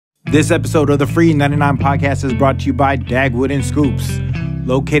This episode of the FREE99 podcast is brought to you by Dagwood and Scoops,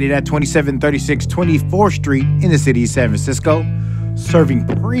 located at 2736 24th Street in the city of San Francisco, serving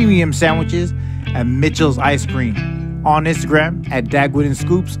premium sandwiches at Mitchell's Ice Cream. On Instagram at Dagwood and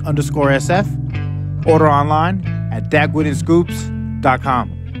Scoops _SF. Order online at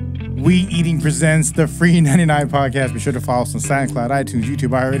dagwoodandscoops.com. We Eating presents the FREE99 podcast. Be sure to follow us on SoundCloud, iTunes, YouTube,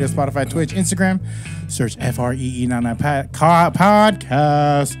 iRadio, Spotify, Twitch, Instagram. Search FREE99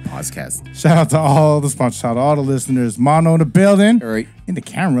 podcast. Shout out to all the sponsors, shout out to all the listeners. Mono in the building. All right. In the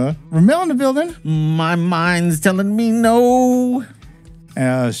camera. Rommel in the building. My mind's telling me no.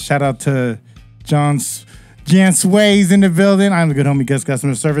 Shout out to Jan Sways in the building. I'm the good homie Gus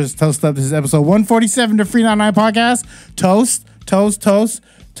Customer Service. Toast up. This is episode 147 of the FREE99 podcast. Toast, toast, toast,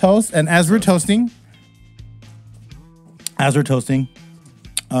 toast. And as we're toasting,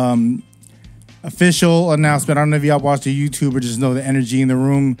 official announcement. I don't know if y'all watch the YouTube or just know the energy in the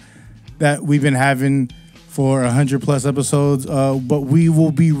room that we've been having for 100 plus episodes. But we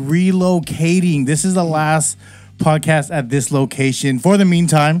will be relocating. This is the last podcast at this location for the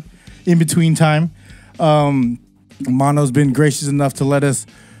meantime, in between time. Mono's been gracious enough to let us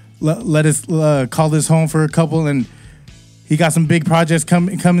call this home for a couple, and he got some big projects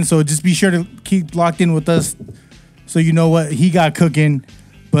coming. So just be sure to keep locked in with us, so you know what he got cooking.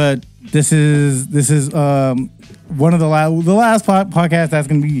 But this is one of the last podcast that's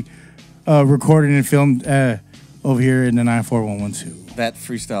going to be recorded and filmed over here in the 94112. That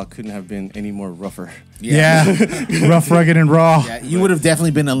freestyle couldn't have been any more rougher. Yeah. Rough, rugged, and raw. Yeah, you would have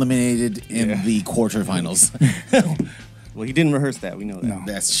definitely been eliminated in the quarterfinals. Well, he didn't rehearse that. We know that. No.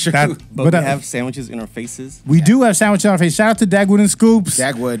 That's true. But we have sandwiches in our faces. We do have sandwiches on our face. Shout out to Dagwood and Scoops.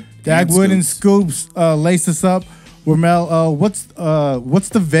 Dagwood and Scoops laced us up. Rommel, what's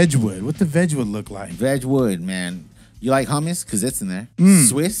the Vegwood? What the Vegwood look like? Vegwood, man. You like hummus? Because it's in there.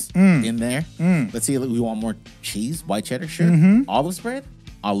 Swiss in there. Let's see. We want more cheese, white cheddar, sure. Olive spread.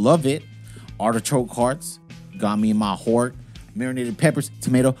 I love it. Artichoke hearts. Got me in my heart. Marinated peppers,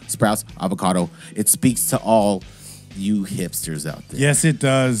 tomato, sprouts, avocado. It speaks to all you hipsters out there. Yes, it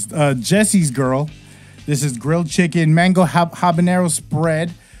does. Jesse's Girl. This is grilled chicken, mango habanero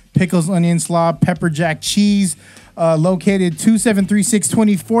spread, pickles, onion slaw, pepper jack cheese. Located 2736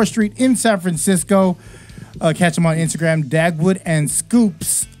 24th Street in San Francisco. Catch them on Instagram, Dagwood and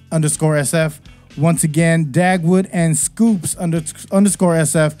Scoops _SF. Once again, Dagwood and Scoops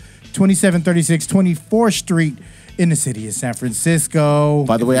 _SF, 2736 24th Street in the city of San Francisco.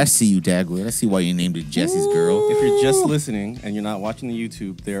 By the way, I see you, Dagwood. I see why you named it Jesse's Girl. If you're just listening and you're not watching the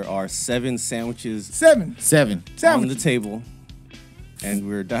YouTube, there are 7 sandwiches Seven. on the table. And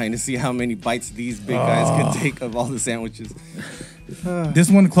we're dying to see how many bites these big guys can take of all the sandwiches. This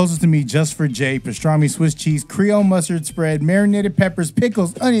one closest to me, just for Jay. Pastrami, Swiss cheese, Creole mustard spread, marinated peppers,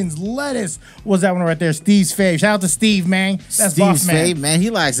 pickles, onions, lettuce. What's that one right there? Steve's fave. Shout out to Steve, man. That's Steve's boss man. fave, man. He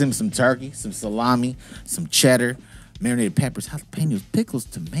likes him some turkey, some salami, some cheddar, marinated peppers, jalapenos, pickles,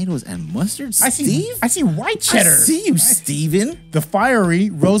 tomatoes, and mustard. I see white cheddar. I see you, Steven. The fiery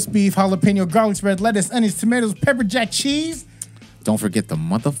roast beef, jalapeno, garlic spread, lettuce, onions, tomatoes, pepper jack cheese. Don't forget the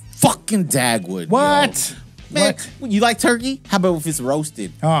motherfucking Dagwood. What? Yo. Man, you like turkey? How about if it's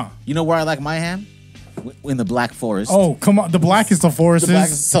roasted? You know where I like my ham? In the Black Forest. Oh, come on. The blackest of forests. The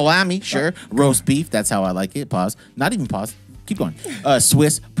blackest salami, sure. Roast beef, that's how I like it. Pause. Not even pause. Keep going.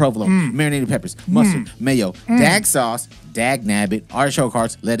 Swiss, provolone, marinated peppers, mustard, mayo, dag sauce, dag nabbit, artichoke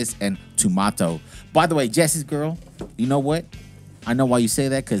hearts, lettuce, and tomato. By the way, Jesse's Girl, you know what? I know why you say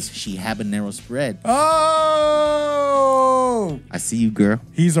that, because she habanero spread. Oh! I see you, girl.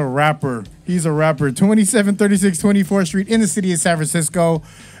 He's a rapper. 2736 24th Street in the city of San Francisco.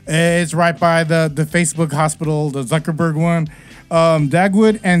 It's right by the Facebook hospital, the Zuckerberg one.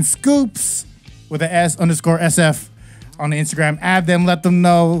 Dagwood and Scoops with a S _SF on the Instagram. Add them, let them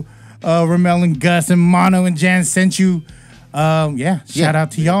know Rommel and Gus and Mono and Jan sent you. Shout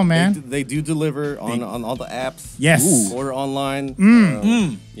out to y'all, man. They do deliver on all the apps. Yes. Ooh. Order online.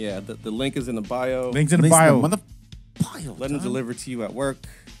 Yeah, the link is in the bio. Links in the bio. Let them deliver to you at work.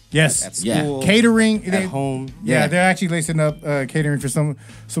 Yes. At school. Catering. At home. Yeah, they're actually lacing up catering for someone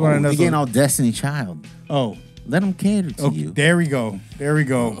else. They're getting all Destiny Child. Oh. Let them cater to you. There we go. You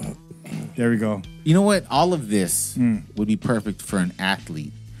know what? All of this would be perfect for an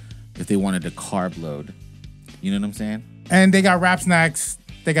athlete if they wanted a carb load. You know what I'm saying? And they got wrap snacks.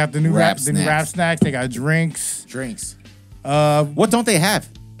 They got the new wrap snacks. They got drinks. What don't they have?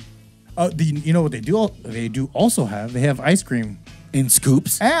 You know what they do? They do also have. They have ice cream in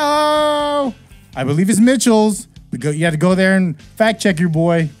Scoops. Oh, I believe it's Mitchell's. You have to go there and fact check your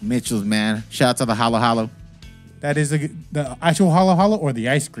boy. Mitchell's, man. Shout out to the Holla Holla. That is the actual halo halo or the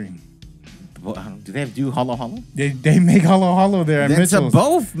ice cream. Well, do they do halo halo? They make halo halo there at Then to Mitchell's.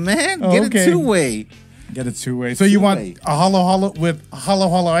 both, man. Get Okay. it two-way. Get it two-way. So you want Two-way. a halo halo with halo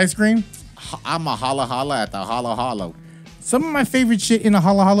halo ice cream? I'm a holla holla at the holla holla. Some of my favorite shit in a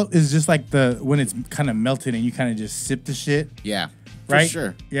halo halo is just like when it's kind of melted and you kind of just sip the shit. Yeah, for Right?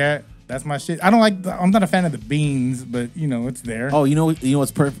 sure. Yeah, that's my shit. I'm not a fan of the beans, but you know, it's there. Oh, you know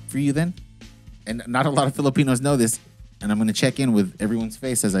what's perfect for you then? And not a lot of Filipinos know this. And I'm gonna check in with everyone's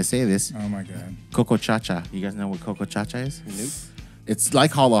face as I say this. Oh my God. Coco Chacha. You guys know what Coco Chacha is? Nope. It's like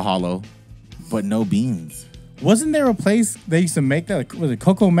holo holo, but no beans. Wasn't there a place they used to make that? Like, was it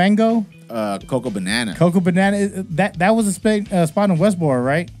Coco Mango? Coco banana. Coco Banana? That was a spot in Westboro,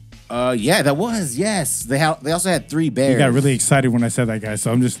 right? Yeah, that was, yes. They also had 3 bears. You got really excited when I said that, guys.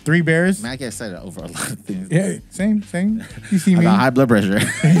 So I'm just 3 bears. Man, I get excited over a lot of things. Yeah, same. You see I me? got high blood pressure.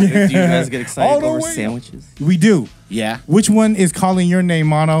 Do you guys get All excited the over way. sandwiches? We do. Yeah. Which one is calling your name,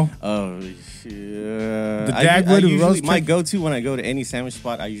 Mono? Oh, shit. The I Dagwood usually, roast my turkey? go-to when I go to any sandwich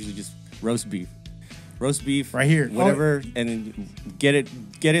spot, I usually just roast beef. Roast beef. Right here. Whatever, and then get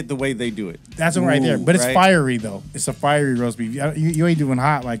it the way they do it. That's one right there. But it's right? fiery, though. It's a fiery roast beef. You ain't doing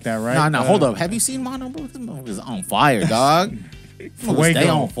hot like that, right? No, hold up. Have you seen Mono, bro? This motherfucker's is on fire, dog. Fuego. Stay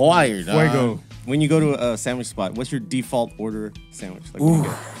on fire, dog. Fuego. When you go to a sandwich spot, what's your default order sandwich? Like, when you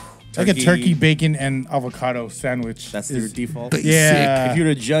get Like a turkey, bacon, and avocado sandwich. That's your default. Yeah. If you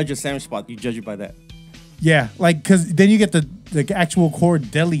were to judge a sandwich spot, you judge it by that. Yeah, like, because then you get the actual core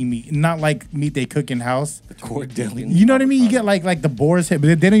deli meat, not like meat they cook in house. The core deli. You know what I mean? You get like the boar's head,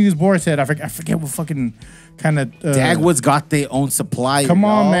 but they don't use boar's head. I forget what fucking kind of. Dagwood's got their own supply. Come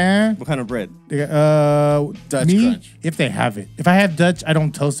on, y'all. man. What kind of bread? They got, Dutch me, Crunch. if they have it. If I have Dutch, I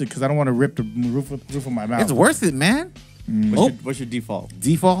don't toast it because I don't want to rip the roof of my mouth. It's worth it, man. What's your default?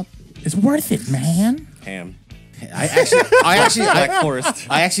 Default. It's worth it, man. Ham. I actually, Black Forest.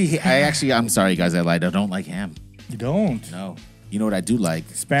 I'm sorry, guys. I lied. I don't like ham. You don't. No. You know what I do like?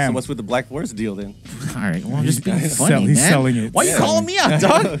 Spam. So what's with the Black Forest deal then? All right. Well, I'm just being He's funny, he's man. selling it. Why you calling me out,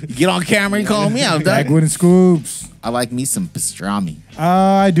 dog? You get on camera, you calling me out, dog. Dagwood and scoops. I like me some pastrami.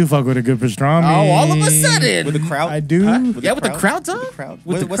 I do fuck with a good pastrami. Oh, all of a sudden. With the kraut? I do. Huh? With Yeah, with the kraut, With dog? the kraut.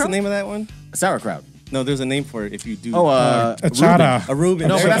 With the What's the kraut? name of that one? Sauerkraut. No, there's a name for it if you do. Oh, Achata. a Reuben.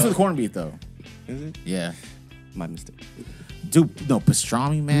 No, There but you that's go. with corned beef, though. Is it? Yeah. My mistake. Dude, no,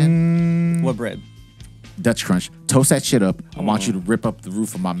 pastrami, man. What bread? Dutch Crunch. Toast that shit up. I want you to rip up the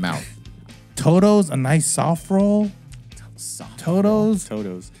roof of my mouth. Toto's, a nice soft roll. Soft. Toto's.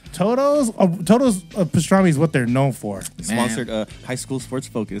 Toto's. Toto's pastrami is what they're known for. Sponsored High School Sports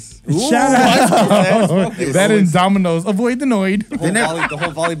Focus. Shout out. Focus. That and Domino's. Avoid the Noid. The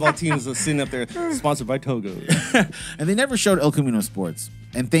whole volleyball team is sitting up there, sponsored by Togo. And they never showed El Camino Sports.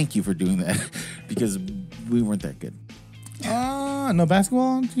 And thank you for doing that because we weren't that good. No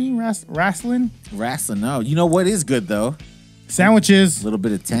basketball team? Wrestling? Wrestling, no. You know what is good, though? A Sandwiches. little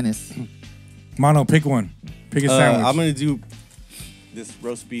bit of tennis. Mono, pick one. Pick a sandwich. I'm gonna do this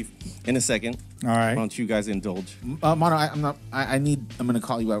roast beef in a second. All Why right. don't you guys indulge? Mono, I'm going to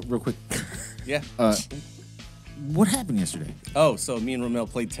call you out real quick. Yeah. What happened yesterday? Oh, so me and Rommel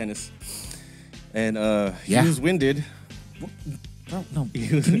played tennis, and Yeah. he was winded. Bro, no.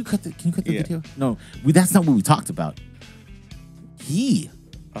 Can you cut the Yeah. video? No, that's not what we talked about. He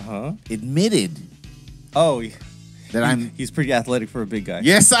admitted Oh, that I'm. he's pretty athletic for a big guy.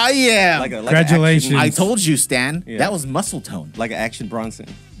 Yes, I am. Like a Congratulations. I told you, Stan. Yeah. That was muscle tone. like an Action Bronson.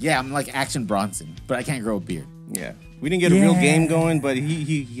 Yeah, I'm like Action Bronson, but I can't grow a beard. Yeah. We didn't get a real Yeah. game going, but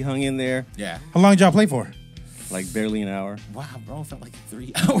he hung in there Yeah. How long did y'all play for? like barely an hour. Wow, bro, it felt like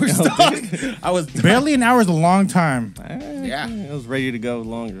 3 hours. Dog. I was Barely an hour is a long time. Yeah. I was ready to go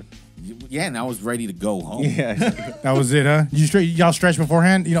longer. Yeah, and I was ready to go home. Yeah. That was it, huh? Y'all stretch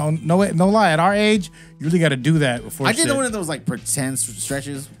beforehand? You know, no lie. At our age, you really got to do that before. I did shit. one of those like pretend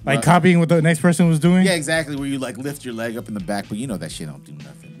stretches, Like but- copying what the next person was doing. Yeah, exactly. Where you like lift your leg up in the back, but you know that shit don't do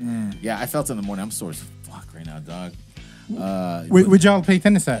nothing. Yeah, I felt it in the morning. I'm sore as fuck right now, dog. Where'd y'all play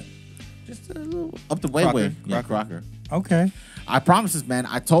tennis at? Just a little up the way. Crocker. Yeah, Crocker. Okay. I promise this, man.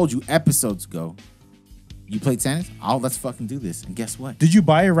 I told you episodes ago. You play tennis? Oh, let's fucking do this. And guess what? Did you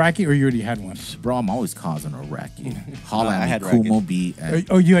buy a racket or you already had one? Bro, I'm always causing a racket. Holla I at me, had Kumo rackets. B.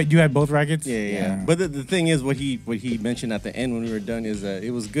 Oh, you had both rackets? Yeah. But the thing is, what he mentioned at the end when we were done is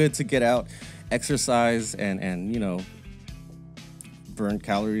it was good to get out, exercise, and you know, burn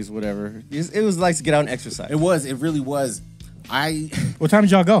calories, whatever. It was nice to get out and exercise. It was. It really was. What time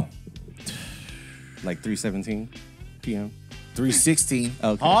did y'all go? Like 3:17 p.m. 316.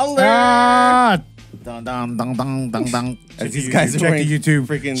 Okay. Holler! Ah! Dun, dun, dun, dun, dun, dun. As these guys are Check wearing the YouTube.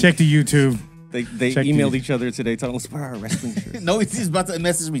 freaking Check the YouTube. They Check emailed these. each other today telling us wear our wrestling shirts. No, he's about to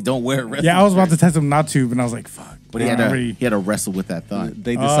message me. Don't wear a wrestling Yeah, I was about to shirt. text him not to, but I was like, fuck. But he had to wrestle with that thought.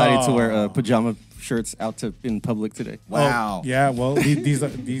 They decided to wear Oh. pajama shirts out in public today. Wow. Yeah, well, these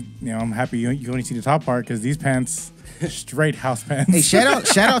I'm happy you only see the top part because these pants, straight house pants. Hey, shout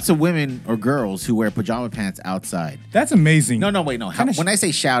out to women or girls who wear pajama pants outside. That's amazing. No, wait, no. Kinda When I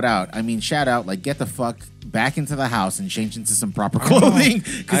say shout out, I mean shout out like get the fuck back into the house and change into some proper clothing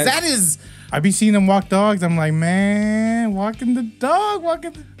because that is. I be seeing them walk dogs. I'm like, man, walking the dog. No,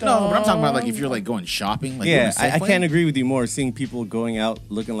 but I'm talking about like if you're like going shopping. Like Yeah, going to I Safeway. can't agree with you more. Seeing people going out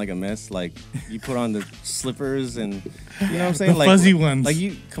looking like a mess, like you put on the slippers and you know what I'm saying, The like fuzzy ones. Like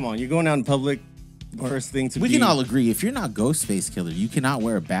you, come on, you're going out in public. The first thing to We be. can all agree if you're not Ghostface Killer, you cannot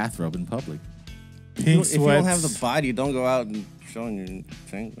wear a bathrobe in public. Pink if you don't have sweats, the body, don't go out and showing your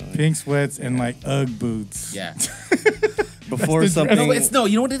thing. pink sweats, and like UGG boots. Yeah. Before That's the something. No,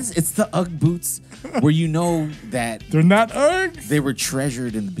 you know what it is? It's the UGG boots where you know that They're not Uggs. they were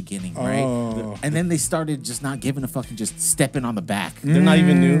treasured in the beginning, right? Oh. And then they started just not giving a fuck and just stepping on the back. They're not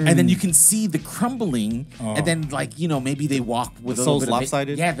even new. And then you can see the crumbling, and then like maybe they walk with The a little sole's bit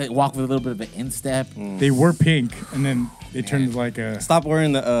lopsided? Of it. Yeah, they walk with a little bit of an instep. They were pink, and then they turned like a. Stop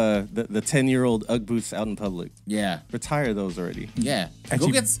wearing the 10-year-old UGG boots out in public. Yeah, Retire those already. yeah.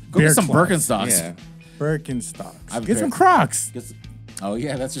 Actually, Go bear get some claws. Birkenstocks. Yeah. Birkenstocks. I've Get some pair- Crocs. Oh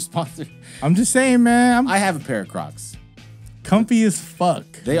yeah, that's your sponsor. I'm just saying, man. I'm I have a pair of Crocs. comfy as fuck.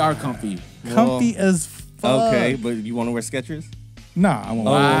 They are comfy. Comfy as fuck. Okay, but you want to wear Skechers? Nah, I won't.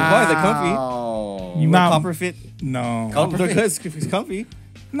 Oh, why? They're comfy. Wow. You Nah. wear copper fit? No. They're good. It's comfy.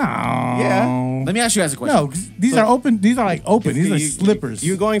 No. Yeah. Let me ask you guys a question. No, 'cause these are open. These are like open. These are slippers.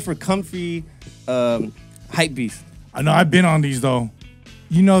 You're going for comfy hype beast. I know. I've been on these though.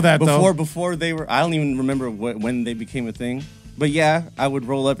 You know that though. Before they were, I don't even remember when they became a thing. But yeah, I would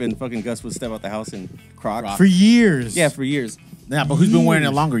roll up and fucking Gus would step out the house in Crocs. For years. Yeah, for years. Yeah, but who's been wearing it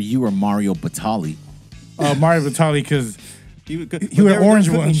longer? You or Mario Batali? Mario Batali, because He wear they're orange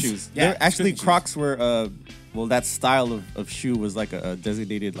cooking ones. Shoes. Yeah, They're actually, cooking shoes. Crocs were that style of shoe was like a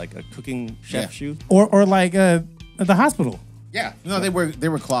designated like a cooking chef Yeah. shoe. or like at the hospital. Yeah. No, they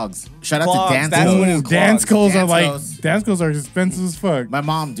were clogs. Shout out Clogs, to Dan. that's what it is. Danskos are like Danskos. Danskos are expensive as fuck. My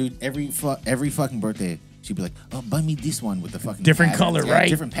mom, dude, every fucking birthday, she'd be like, "Oh, buy me this one with the fucking Different patterns." color, Yeah, right?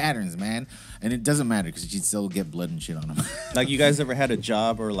 Different patterns, man. And it doesn't matter because she'd still get blood and shit on them. Like you guys ever had a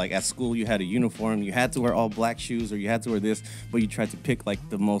job or like at school you had a uniform, you had to wear all black shoes or you had to wear this, but you tried to pick like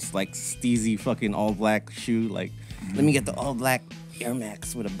the most like steezy fucking all black shoe. Like, let me get the all black Air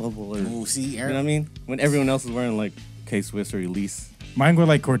Max with a bubble or Ooh, see, you know what I mean? When everyone else is wearing like K-Swiss or Elise. Mine were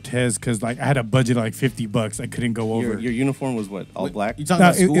like Cortez because like I had a budget of like $50. I couldn't go over. Your uniform was what? All black? You talking No,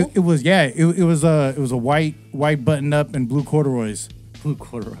 about school? it was it was a white button up and blue corduroys. Blue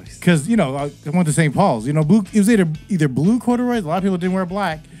corduroys. Because I went to St. Paul's. Blue. It was either blue corduroys. A lot of people didn't wear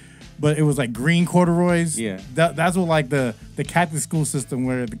black, but it was like green corduroys. Yeah. That's what like the Catholic school system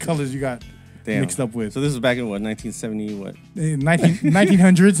where the colors you got Damn. mixed up with. So this was back in what, 1970 what?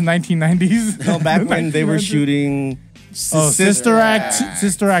 1900s, 1990s. No, back when they were shooting. Sister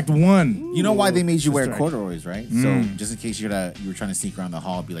Act 1. You know why they made you wear Sister Act. corduroys, right? So just in case you were trying to sneak around the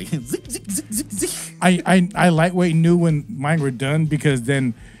hall, be like, zick, zick, zick, zick, zick. I lightweight knew when mine were done because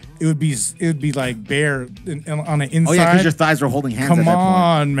then it would be like bare on the inside. Oh yeah, because your thighs were holding hands. Come at that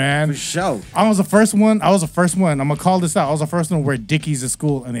on, man. point. For sure. I was the first one. I'm gonna call this out. I was the first one to wear Dickies at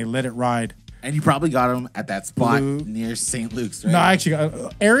school, and they let it ride. And you probably got them at that spot Blue. near St. Luke's, right? No, I actually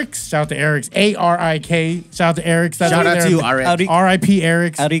got Eric's. Shout out to Eric's. ARIK. Shout out to Eric's. That's Shout right out there. to you, Eric. Audi- R.I.P.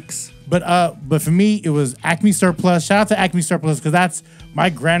 Eric's. Arix. But for me, it was Acme Surplus. Shout out to Acme Surplus because that's my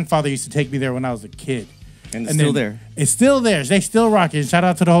grandfather used to take me there when I was a kid. And it's still there. It's still there. They still rock it. Shout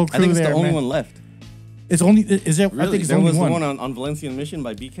out to the whole crew I think it's there. the only man. one left. It's only is there? I Really? think it's There only was one. the one on Valencia Mission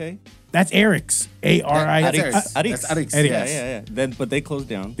by BK. That's Eric's. ARI. That's Arix. Eric's. Arix. That's Eric's. Eric's. Yeah, Yes. yeah. Then, but they closed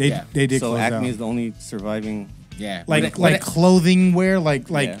down. They Yeah. they did So close Acme down. is the only surviving. Yeah. like clothing wear, like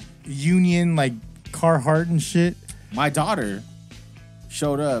Yeah. Union, like Carhartt and shit. My daughter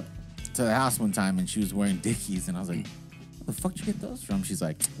showed up to the house one time and she was wearing Dickies, and I was like, "Where the fuck did you get those from?" She's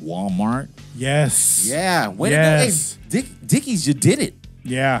like, "Walmart." Yes. Yeah, way Yes. to go. Hey, Dickies, you did it.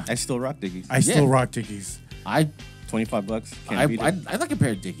 Yeah. I still rock Dickies. I still Yeah. rock Dickies. I $25. Can't beat it. I like a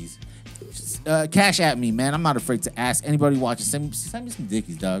pair of Dickies. Just, cash at me, man. I'm not afraid to ask anybody watching. Send me some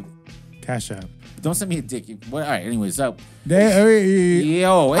Dickies, dog. Cash App. Don't send me a Dickie. Well, all right. Anyways, so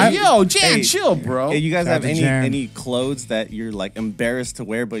Yo, Jan, Hey, chill, bro. Hey, you guys Shout have out to any Jan. any clothes that you're like embarrassed to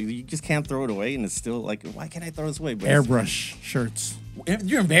wear, but you just can't throw it away, and it's still like, why can't I throw this away? But it's- airbrush shirts.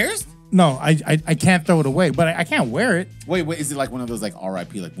 You're embarrassed? No, I can't throw it away, but I can't wear it. Wait, is it like one of those like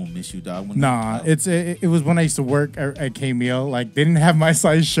R.I.P. like we'll miss you, dog? Nah, it was when I used to work at K-Meal. Like they didn't have my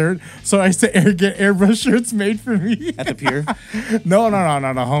size shirt, so I used to get airbrush shirts made for me At the pier? No,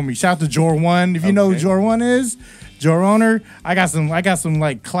 homie. Shout out to Jor One. If you know who Jor One is, Jor Owner. I got some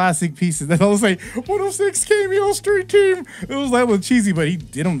like classic pieces that I was like 106 K-Meal Street Team. It was like a little cheesy, but he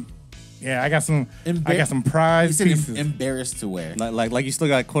did them. Yeah, I got some prize pieces. Embarrassed to wear. Like you still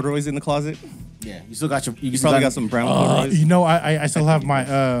got corduroys in the closet? Yeah, you still got your. You probably got some brown corduroys. You know, I still have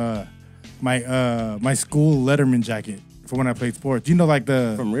my my school Letterman jacket from when I played sports. You know, like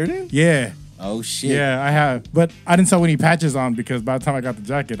the From Reardon? Yeah. Oh shit. Yeah, I have, but I didn't sew any patches on because by the time I got the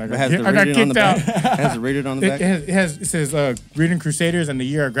jacket, I got Reardon kicked out. Has it rated on the back? It says Reardon Crusaders and the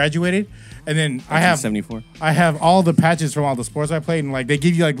year I graduated, and then I have 74. I have all the patches from all the sports I played, and like they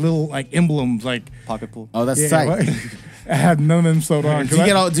give you like little like emblems, like Pocket pull. Oh, that's tight. Like, I had none of them sewed on. Do you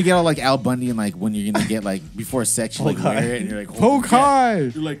get all like Al Bundy and like when you're gonna get like before sex you like wear it and you're like poke high.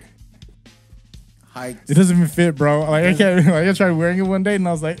 You're like high. It doesn't even fit, bro. Like I can't. Like I tried wearing it one day and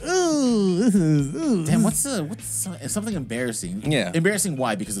I was like, ooh, this is ooh. Damn, what's something embarrassing? Yeah. Embarrassing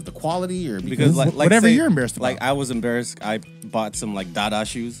why? Because of the quality or Because like whatever say, you're embarrassed about. Like I was embarrassed. I bought some like Dada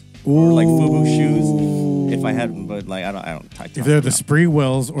shoes or like FUBU shoes. If I had, but like I don't. If they're the Spree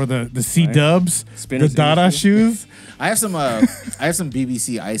Wells or the C Dubs, the Spinners Dada industry. shoes, I have some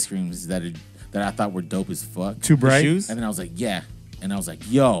BBC ice creams that I thought were dope as fuck. too bright. shoes? And then I was like, yeah. And I was like,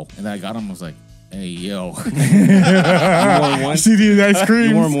 yo. And then I got them. I was like, hey, yo. You wore them once. See these ice creams?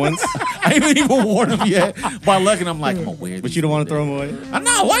 You wore them once, I haven't even worn them yet. By luck, and I'm like, I'm gonna wear these. but you don't want to throw them away. I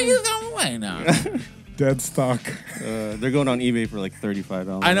know. Why are you throwing them away now? Dead stock. They're going on eBay for like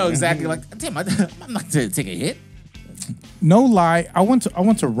 $35. I know exactly. Like, damn, I'm not gonna take a hit. No lie, I went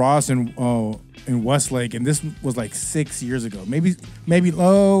to Ross in Westlake, and this was like 6 years ago. Maybe it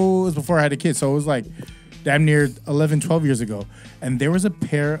was before I had a kid, so it was like damn near 11, 12 years ago. And there was a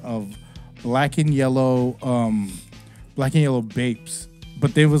pair of black and yellow Bapes,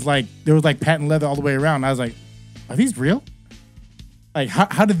 but there was like patent leather all the way around. I was like, are these real? Like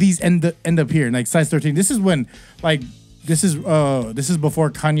how did these end up here? Like size 13. This is when like this is before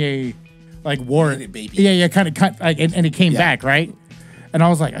Kanye like wore it. Yeah, kind of like and it came back, right? And I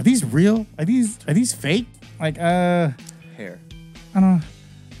was like, are these real? Are these fake? Like Hair. I don't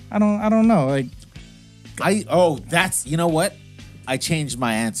know. Like that's you know what? I changed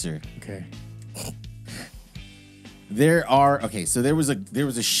my answer. okay. So there was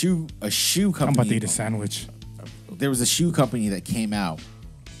a shoe company. I'm about to eat a sandwich. There was a shoe company that came out,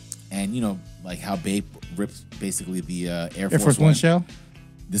 and you know like how Bape rips basically the Air Force One shell.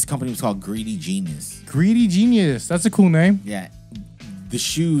 This company was called Greedy Genius. Greedy Genius. That's a cool name. Yeah, the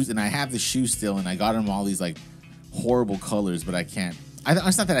shoes, and I have the shoes still, and I got them all these like horrible colors, but I can't.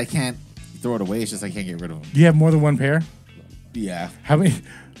 It's not that I can't throw it away. It's just I can't get rid of them. Do you have more than one pair? Yeah. How many?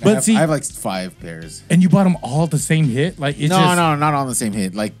 I have like 5 pairs. And you bought them all at the same hit? Like it's No, not on the same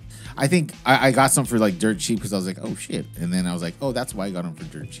hit. Like I think I got some for like dirt cheap because I was like, oh shit, and then I was like, oh, that's why I got them for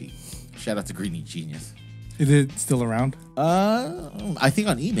dirt cheap. Shout out to Greedy Genius. Is it still around? I think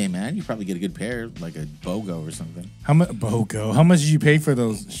on eBay, man, you probably get a good pair, like a BOGO or something. How much? BOGO. How much did you pay for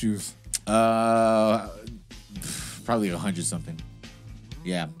those shoes? Probably 100 something.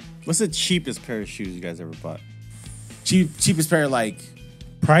 Yeah. What's the cheapest pair of shoes you guys ever bought? Cheapest pair, like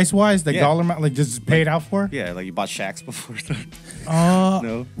Price wise, like Yeah. dollar amount, like just paid out for? Yeah, like you bought Shaqs before.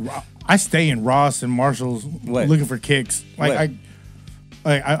 No. No. I stay in Ross and Marshalls What? looking for kicks. Like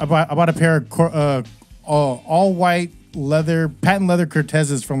What? I bought a pair of all white leather, patent leather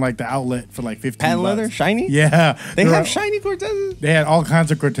Cortezes from like the outlet for like 15 Patent bucks. leather, shiny. Yeah, They were- have shiny Cortezes. They had all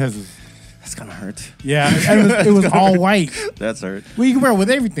kinds of Cortezes. That's gonna hurt. Yeah, and it was all white. That's hurt. Well, you can wear it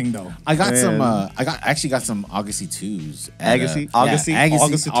with everything though. I got some. Man. actually got some Agassi 2s. at, Agassi? yeah, Agassi? Agassi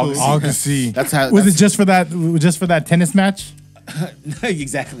Agassi 2s. Augusty. That's how. Was it just for that tennis match?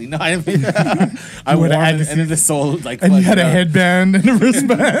 exactly. No, I didn't. I wore wore the it, and Agassi? then the sole like. And you had a fucked up. headband and a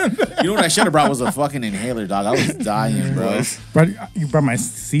wristband. You know what I should have brought was a fucking inhaler, dog. I was dying, bro. You brought my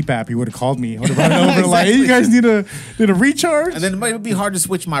CPAP. You would have called me. I would have brought it over. Like, hey, you guys need a recharge. And then it might be hard to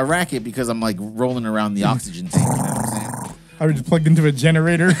switch my racket because I'm like rolling around the oxygen tank. You know what I'm saying? I was just plugged into a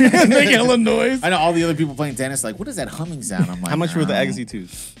generator and make hella noise. I know all the other people playing tennis. Like, what is that humming sound? I'm like, How much were the "Oh." Agassi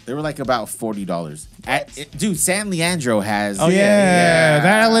 2s? They were like about $40. Dude, San Leandro has. Oh yeah,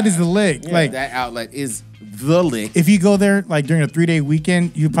 that outlet is the lick. Yeah, like that outlet is the lick. if you go there like during a 3-day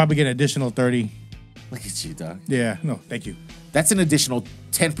weekend, you probably get an additional 30. Look at you, dog. Yeah, no, thank you. That's an additional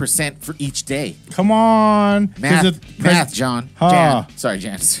 10% for each day. Come on, Math, John. Huh. Jan. Sorry,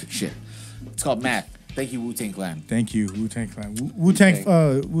 Jan. Shit. It's called math. Thank you, Wu-Tang Clan. Thank you, Wu-Tang Clan.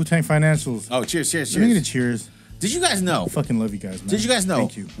 Wu-Tang Financials. Oh, cheers. Let me get a cheers. Did you guys know? I fucking love you guys, man. Did you guys know?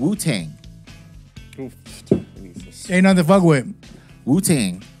 Thank you. Wu-Tang. Ain't nothing to fuck with.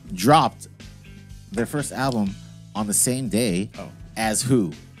 Wu-Tang dropped their first album on the same day as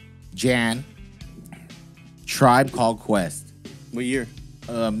who? Jan. Tribe Called Quest. What year?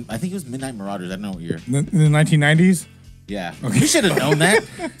 I think it was Midnight Marauders. I don't know what year. In the 1990s? Yeah. Okay. You should have known that.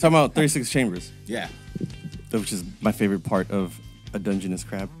 Talking about 36 Chambers, Yeah. which is my favorite part of A Dungeness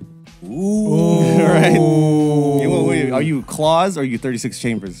Crab. Ooh. Right? Wait, are you Claws or are you 36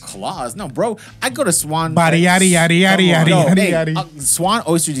 Chambers? Claws. No, bro. I go to Swan. Body yaddy yaddy yaddy yaddy No, yaddy hey, yaddy. Swan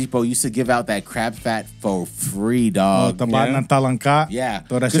Oyster Depot used to give out that crab fat for free, dog. Tabat ng talangka. Yeah.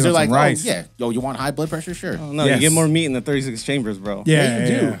 Throw that Because shit they're on like, some rice. yeah. Yo, you want high blood pressure? Sure. Oh, no, Yes. you get more meat in the 36 Chambers, bro. Yeah, you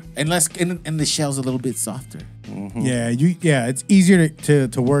do. yeah. And the shell's a little bit softer. Yeah, it's easier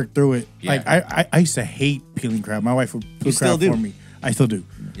to work through it. Yeah. Like I used to hate peeling crab. My wife would peel You still crab do? for me. I still do.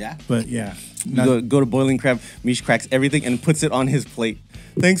 Yeah. But yeah. You go to boiling crab. Mish cracks everything and puts it on his plate.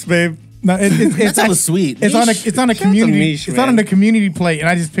 Thanks, babe. No, it's That's hella sweet. It's on a community. Mish, it's on man. the community plate, and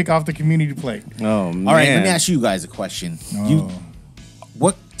I just pick off the community plate. Oh, man. All right, let me ask you guys a question. Oh.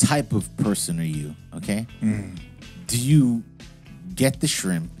 What type of person are you? Okay. Do you get the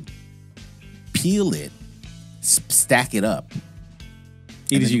shrimp, peel it, stack it up,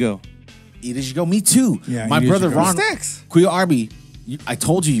 Eat as you go. eat as you go? Me too. Yeah, My eat as brother you go. Ron, Stacks. Kuya Arby, I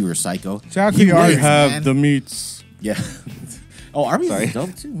told you were a psycho. Shout out He to Arby. was, man. the meats. Yeah. Oh, Arby's Sorry. is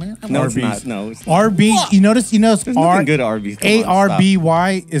dope too, man. No, Arby's. it's not. No, it's not. RB. What? You notice There's nothing good at Arby's. Come on, stop.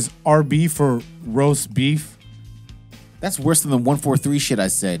 ARBY is RB for roast beef. That's worse than the 143 shit I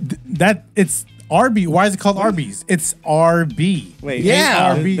said. That it's RB. Why is it called Arby's? It's RB. Wait,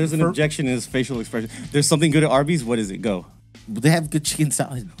 Yeah. hey, Arby there's an for- objection in his facial expression. There's something good at Arby's. What does it go? They have good chicken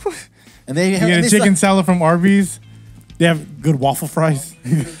salad. And they have You get and a they chicken salad from Arby's. They have good waffle fries.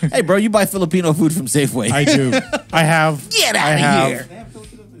 Hey, bro, you buy Filipino food from Safeway. I do. I have. Get I out have. of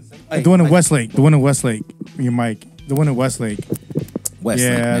here. The one in Westlake. The one in Westlake. Your mic. The one in Westlake. Westlake,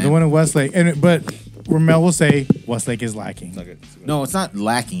 Yeah, man. the one in Westlake. But Rommel will say Westlake is lacking. No, it's not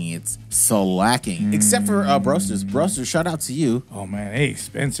lacking. It's so lacking. Except for Brosters. Brosters, shout out to you. Oh man, they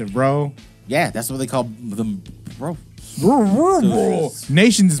expensive, bro. Yeah, that's what they call them, bro.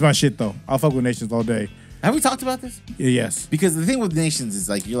 Nations is my shit though. I'll fuck with Nations all day. Have we talked about this? Yeah, yes. Because the thing with Nations is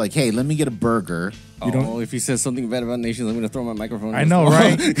like, you're like, hey, let me get a burger. If he says something bad about nations, I'm gonna throw my microphone. I know,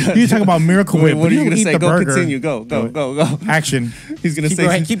 right? You talk about Miracle Whip. What are you don't gonna eat say? the Go burger. continue. Go. Action. He's gonna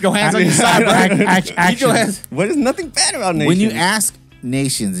Keep your hands on your side, bro. Keep Action. your hands. What is nothing bad about nations? When you ask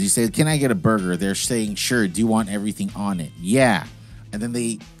Nations, you say, can I get a burger? They're saying, sure. Do you want everything on it? Yeah. And then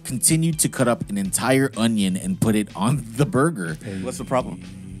they continue to cut up an entire onion and put it on the burger. what's the problem?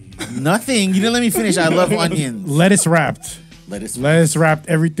 Nothing. You didn't let me finish. I love onions. Lettuce wrapped. Lettuce. Wrapped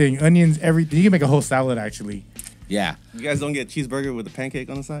everything. Onions, everything. You can make a whole salad actually. Yeah. You guys don't get cheeseburger with a pancake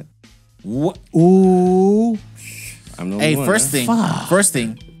on the side? What? Ooh. I'm the Hey, one, first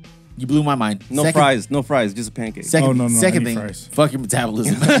thing, you blew my mind. No fries, just a pancake. Second, Oh, no, second I need thing, fries. fuck your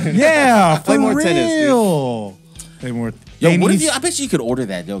metabolism. Yeah, for Play more real. tennis, Play more. Yo, They what if need- you? I bet you could order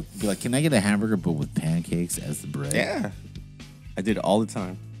that. Yo, be like, can I get a hamburger but with pancakes as the bread? Yeah. I did it all the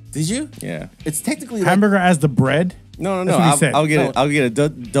time. Did you? Yeah. It's technically like, hamburger as the bread? No. That's what he said. I'll get a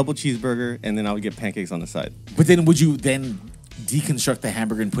double cheeseburger and then I'll get pancakes on the side. but then would you then deconstruct the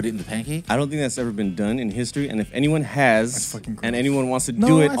hamburger and put it in the pancake? I don't think that's ever been done in history. And if anyone has fucking gross. and anyone wants to No,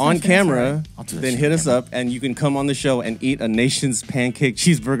 do it that's on not camera, I'll do that then shit hit on us camera. up and you can come on the show and eat a Nation's pancake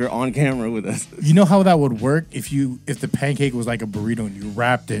cheeseburger on camera with us. You know how that would work if the pancake was like a burrito and you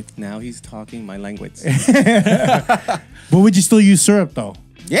wrapped it. Now he's talking my language. But would you still use syrup though?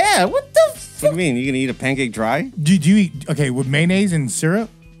 Yeah. What the? What do you mean? You gonna eat a pancake dry? Do you eat with mayonnaise and syrup?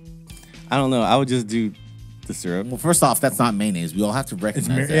 I don't know. I would just do the syrup. Well, first off, that's not mayonnaise. We all have to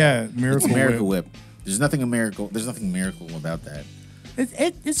recognize that. Miracle It's Miracle Whip. Whip. There's nothing miracle. There's nothing miracle about that.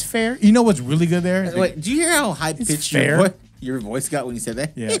 It's fair. You know what's really good there? Wait, do you hear how high It's pitched fair. your voice got when you said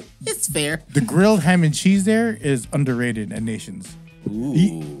that? Yeah. It's fair. The grilled ham and cheese there is underrated at Nations. Ooh.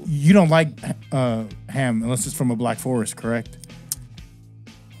 You don't like ham unless it's from a Black Forest, correct?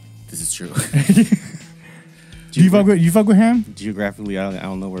 This is true. Do you fuck with ham? Geographically, I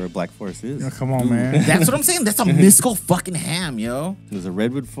don't know where a Black Forest is. Oh, come on, man. That's what I'm saying. That's a mystical fucking ham, yo. There's a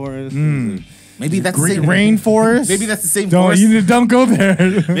redwood forest. Maybe that's the Green same rainforest. Maybe that's the same Don't forest. don't go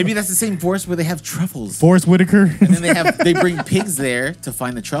there. Maybe that's the same forest where they have truffles. Forrest Whitaker. And then they bring pigs there to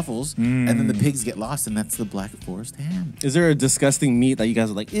find the truffles, and then the pigs get lost, and that's the Black Forest ham. Is there a disgusting meat that you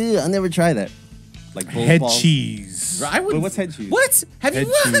guys are like, ew, I'll never try that? like bull Head balls? cheese. I would. Wait, what's head cheese? What? Have Head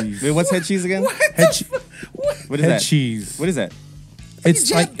you? cheese. Wait, what's head cheese again? Head, che- What is head that? cheese. What is that?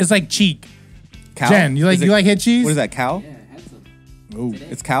 It's like cheek. Cow? Jen, you like head cheese? What is that? Cow? Yeah, had some. Ooh.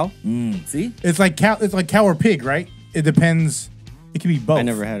 It's cow. See, It's like cow or pig, right? It depends. It can be both. I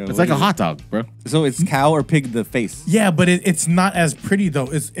never had it. it's like a hot dog, bro. So it's cow or pig the face. Yeah, but it's not as pretty though.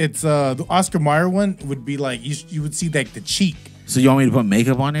 It's the Oscar Mayer one would be like you would see like the cheek. So you want me to put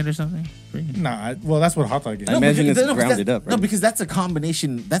makeup on it or something? Nah, well that's what hot dog is. I imagine it's because grounded up, No, right? because that's a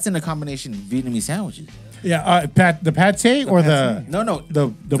combination. That's in a combination Vietnamese sandwiches. Yeah, the pate or the No.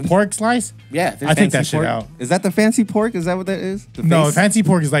 the pork slice. Yeah, I take that Fancy shit pork? out. Is that the fancy pork? Is that what that is? The No, face? fancy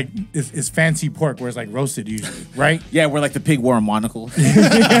pork is like is fancy pork where it's like roasted usually, right? Yeah, where like the pig wore a monocle.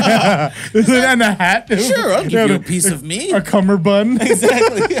 And a hat. Sure, I'll give Yeah, you a piece of meat. A cummerbund.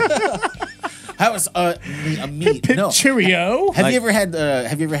 Exactly. How was a meat? No. Cheerio. Have you ever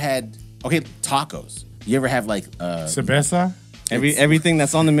had? Okay, tacos. You ever have like Cerveza. Everything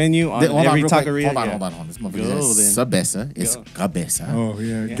that's on the menu on hold on, every real quick. taqueria. Hold on. This motherfucker Go is then. sabesa. It's cabeza. Oh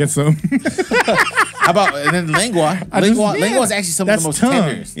yeah, get some. How about and then lengua? Lengua is actually some of the most tongue.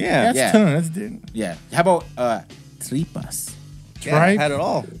 tender. Yeah. That's Yeah. tongue. That's different. Yeah. How about tripas? Yeah, Right? I've had it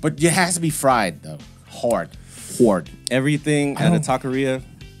all. But it has to be fried though. Hard. Everything at a taqueria,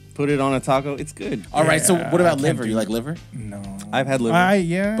 put it on a taco. It's good. All right. So Yeah, what I about can't liver? do You like liver? No. I've had liver.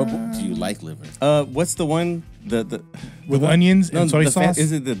 Yeah. But do you like liver? What's the one? The With onions and soy the sauce.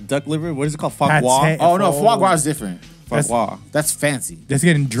 is it the duck liver? What is it called? Pate. Foie Oh no, foie gras is different. That's- gras. That's fancy. That's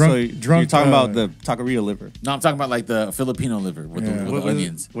getting drunk. So drunk. you're talking about the taqueria liver. No, I'm talking about like the Filipino liver with Yeah. the What is it?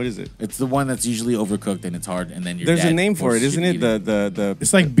 onions. What is it? It's the one that's usually overcooked and it's hard, and then your There's a dad name for it, forces isn't you it? to eat The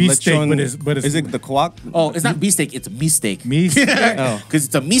It's like beefsteak, lechon- but it's is it the quack? Oh, it's not beefsteak. It's meat me. Oh. Because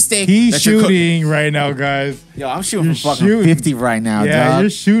it's a meat He's that you're cooking. shooting right now, guys. Yo, I'm shooting You're from fucking shooting. 50 right now, Yeah, dog. you're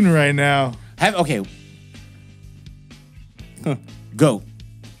shooting right now. Okay. Go.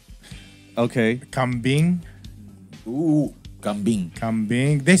 Okay. Kambing. Ooh, gambing.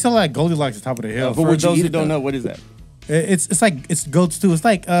 Kambing. They sell like Goldilocks at the top of the hill. But For would you those eat who it, don't though? know, what is that? It's goat stew. It's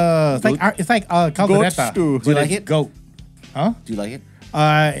like caldereta. stew. Do you but like it's it? Goat. Huh? Do you like it?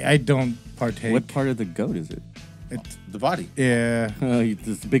 I don't partake. What part of the goat is it? It's, The body. yeah.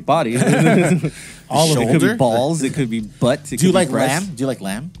 It's a big body. All of It it. could be Shoulder? balls. It could be butt. It Do you could be like breast. lamb? Do you like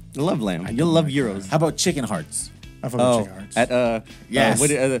lamb? I love lamb. You'll love euros. How about chicken hearts? I fuck with Oh, chicken hearts. at Yes. what,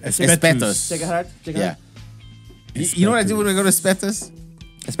 Espetos. Espetos. chicken heart. Yeah. You know what I do when I go to Espetos?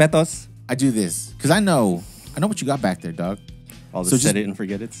 Espetos. I do this because I know what you got back there, dog. All the So just- set it and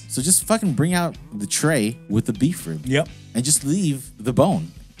forget it. So just fucking bring out the tray with the beef rib. Yep. And just leave the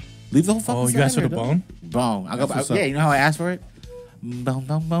bone. Leave the whole fucking. Oh, you side asked for there, the dog. bone? Bone. I go. That's what's up. Yeah, you know how I asked for it. Bone,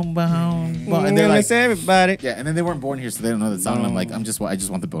 bone, bone, bone. Well, and they're like, everybody. yeah, and then they weren't born here, so they don't know the song. And I'm like, I just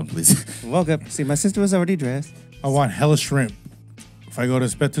want the bone, please. Welcome. See, my sister was already dressed. I want hella shrimp. If I go to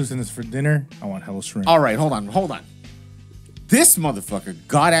Espetos and it's for dinner, I want hella shrimp. All right, hold on. This motherfucker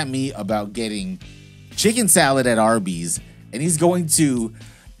got at me about getting chicken salad at Arby's, and he's going to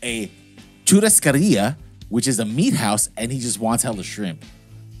a churrascaria, which is a meat house, and he just wants hella shrimp.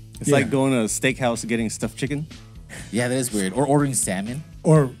 It's Yeah. like going to a steakhouse and getting stuffed chicken. Yeah, that is weird. Or ordering salmon.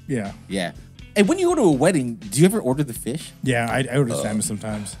 Or yeah. Yeah. And when you go to a wedding, do you ever order the fish? Yeah, I order salmon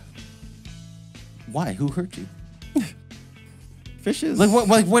sometimes. Why? Who hurt you? Fishes. Like what?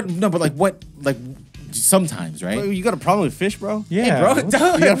 Like what? No, but like what? Like sometimes, right? You got a problem with fish, bro? Yeah. Hey, bro, what-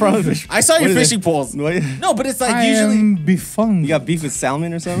 dog. You got a problem with fish? I saw your What is fishing it? poles. What? No, but it's like I usually. am befuddled. You got beef with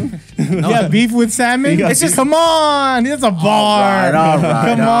salmon or something? Yeah, beef with salmon. You got It's just- Come on, it's a bar. all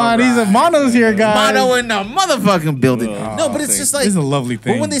right, Come all on, he's a right. mono's here, guys. Mono in the motherfucking building. Oh, no, but it's thanks. just like This is a lovely But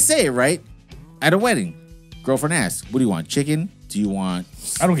thing. when they say it, right? At a wedding, girlfriend asks, "What do you want? Chicken? Do you want?"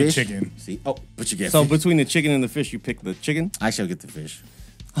 I don't get fish?" chicken. See, oh, but you get. So fish. between the chicken and the fish, you pick the chicken? Actually, I'll get the fish.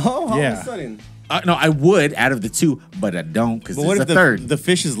 Oh, all Yeah. of a sudden. No, I would out of the two, but I don't because But it's what the if third. the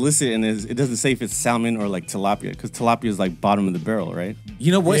fish is listed and it doesn't say if it's salmon or like tilapia? Because tilapia is like bottom of the barrel, right?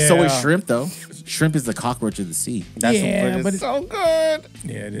 You know what? So is Yeah. shrimp though. Shrimp is the cockroach of the sea. That's Yeah, what but it's it- so good.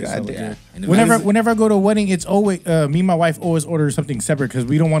 Yeah, it is. God hella damn. good. And Whenever I go to a wedding, it's always me and my wife always order something separate because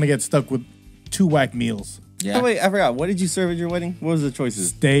we don't want to get stuck with two whack meals. Yeah. Oh, wait, I forgot. What did you serve at your wedding? What was the choices?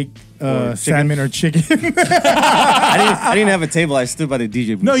 Steak, Or salmon, or chicken. I didn't have a table. I stood by the DJ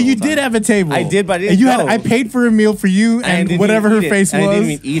booth. No, the you whole did time. have a table. I did, but I didn't And you go. I paid for a meal for you I and didn't whatever her even eat it. face And was. I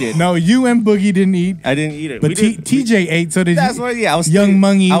didn't even eat it. No, you and Boogie didn't eat. I didn't eat it. But We did- TJ ate, so did That's you. why, yeah. I was Young sitting-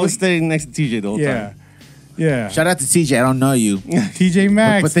 Mungie. I was sitting next to TJ the whole Yeah. time. Yeah. Shout out to TJ. I don't know you, TJ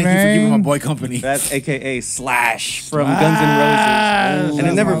Maxx, but thank you for man. giving my boy company. That's AKA Slash from Guns N' Roses. And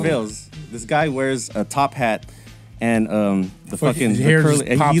it never fails. This guy wears a top hat and the fucking his hair curly, just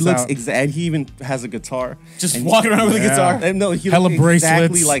and pops he looks out. and he even has a guitar. Just and walking around with a guitar. And no, he Hella looks exactly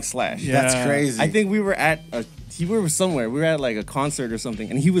bracelets. like Slash. Yeah. That's crazy. I think we were somewhere. We were at like a concert or something,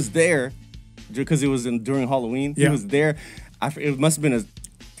 and he was there because it was during Halloween. Yeah. He was there. It must have been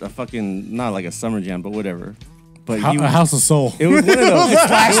a fucking, not like a summer jam, but whatever. But A House of Soul. it was one of those.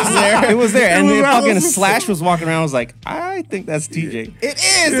 Slash was there. It was there, and was then a House fucking of Slash was walking around. I was like, I think that's TJ. It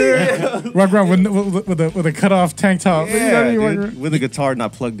is. Rock around with a cut off tank top. Yeah, You know what I mean? dude, with a guitar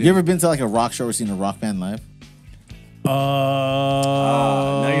not plugged in. You ever been to like a rock show or seen a rock band live?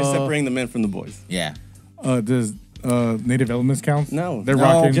 Now you're separating the men from the boys. Yeah. Does Native Elements count? No, They're No,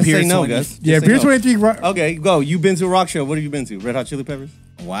 rocking. Just say Pier no, 20. Gus. Just Yeah, say Beer no. 23 rock. Okay, go. You've been to a rock show. What have you been to? Red Hot Chili Peppers?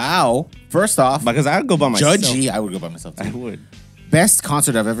 Wow. First off, Because I'd go by myself. judgy. I would go by myself too. I would. Best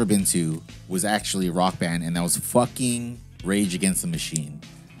concert I've ever been to was actually a rock band, and that was fucking Rage Against the Machine.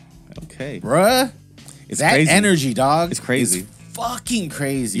 Okay. Bruh. It's that crazy. energy, dog. It's crazy. It's fucking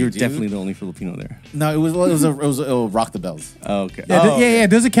crazy. You're dude. definitely the only Filipino there. No, it was Rock the Bells. Oh, okay. Yeah,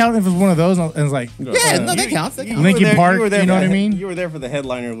 Does it count if it's one of those? And it's like, Yeah, no, that counts. That counts. Linkin Park, you know what I mean? You were there for the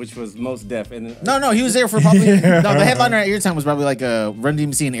headliner, which was Most Def. And No, he was there for probably. No, the headliner at your time was probably like Run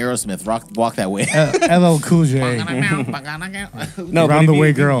DMC and Aerosmith. Walk That Way. LL Cool J. No, Around but if the you- Way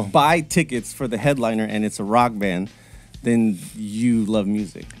if you Girl. buy tickets for the headliner and it's a rock band, then you love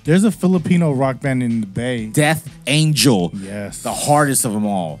music. There's a Filipino rock band in the Bay. Death Angel. Yes. The hardest of them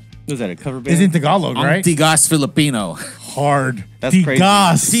all. Was that a cover band? Isn't Tagalog, right? Tigas Filipino. Hard. That's crazy.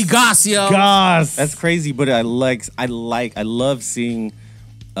 Tigas, yo. Gas. That's crazy, but I love seeing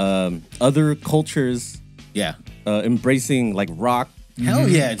other cultures Yeah. embracing like rock, Hell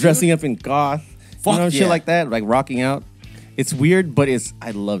yeah. dude. dressing up in goth, Fuck yeah. shit like that, like rocking out. It's weird, but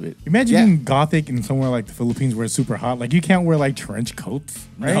I love it. Imagine Yeah. being gothic in somewhere like the Philippines where it's super hot. Like you can't wear like trench coats,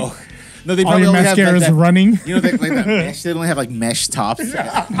 right? No, they All probably your only have mascara's like that, running. You know, like that mesh. They don't have like mesh tops.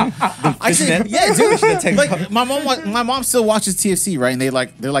 I say, fishnet- yeah, fishnet dude. tank Like my mom still watches TFC, right? And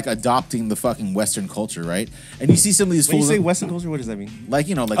they're like adopting the fucking Western culture, right? And you see some of these When you fools, say Western culture, what does that mean? like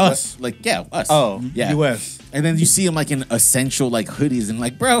like Us. us. Oh, yeah, US. And then you see them like in essential like hoodies and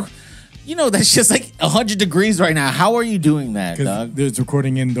like, bro, you know that's just like 100 degrees right now. How are you doing that, Because dog? there's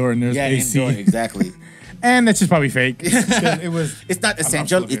recording indoor and there's Yeah, AC. indoor, exactly. And that's just probably fake. 'Cause it was. It's not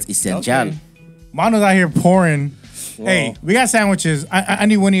essential. flipping. It's essential. Okay. Mono's out here pouring. Whoa. Hey, we got sandwiches. I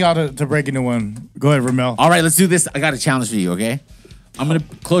need one of y'all to break into one. Go ahead, Rommel. All right, let's do this. I got a challenge for you. Okay, I'm gonna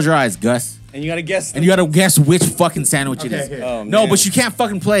close your eyes, Gus. And you gotta guess. And you gotta guess which fucking sandwich it is. Okay. Oh, No, man. but you can't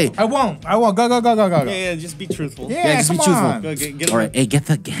fucking play. I won't. Go. Yeah, just be truthful. Yeah, just be come truthful. on. Go, get All right, hey, get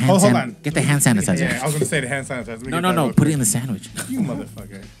the hand Hold on. get the hand sanitizer. Yeah, I was gonna say the hand sanitizer. Let me get that No, real put it quick. in the sandwich. You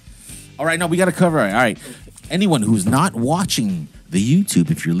motherfucker. All right, no, we gotta cover it. All right, anyone who's not watching the YouTube,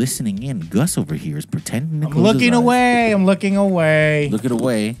 if you're listening in, Gus over here is pretending to I'm close his looking eyes. away. I'm looking away. Looking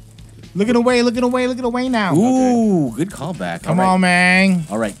away. Looking away now. Ooh, good callback. Come All right. on, man.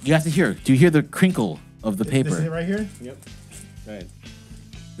 All right, you have to hear. Do you hear the crinkle of the paper? This is it right here? Yep. Right.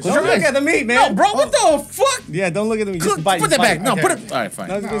 Close Don't your look eyes. at the meat, man. No, bro, what the fuck? Yeah, don't look at the meat. Just bite. Put just that back. bite. No, Okay. put it. All right, fine.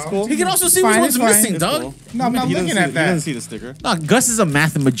 No, it's cool. He can also see Fine, which one's it's fine. missing, It's dog. cool. No, I'm not He doesn't looking see- at He doesn't that. see the sticker. No, Gus is a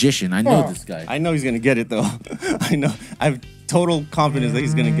math magician. I know Oh. this guy. I know he's gonna get it though. I know. I have total confidence that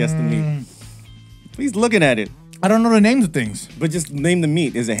he's gonna guess the meat. He's looking at it. I don't know the names of things. But just name the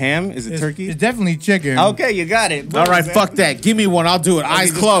meat. Is it ham? Is it turkey? It's definitely chicken. Okay, you got it. All right, Man. fuck that. Give me one. I'll do it. Eyes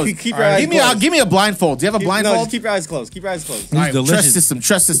just closed. keep your eyes closed. Give me a blindfold. Do you have a No, blindfold? just keep your eyes closed. Keep your eyes closed. All right, delicious.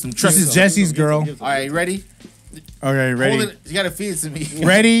 Trust system. This is Jesse's girl. All right, ready? Okay, ready? Hold it. You gotta feed it to me.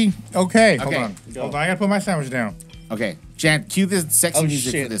 Ready? Okay. Hold Okay, on. go. Hold on. I gotta put my sandwich down. Okay, Jan, cue this sexy Oh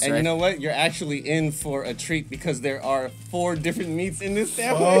music shit! for this, And right? you know what? You're actually in for a treat because there are 4 different meats in this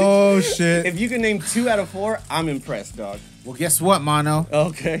sandwich. Oh shit. If you can name 2 out of 4, I'm impressed, dog. Well, guess what, Mono?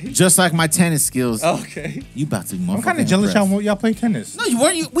 Okay. Just like my tennis skills, Okay. you about to be I'm kind of jealous y'all play tennis. No, you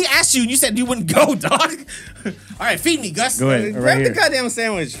weren't. We asked you, and you said you wouldn't go, dog. All right, feed me, Gus. Go ahead. Grab Right the here. goddamn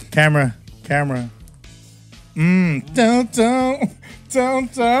sandwich. Camera.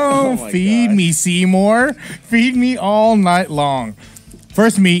 Don't. Oh my Feed God. me, Seymour. Feed me all night long.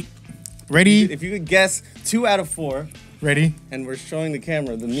 First meat. Ready? If you could guess 2 out of 4, Ready? and we're showing the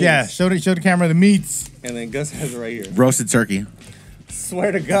camera the meats, Yeah. Show the camera the meats. and then Gus has it right here. Roasted turkey.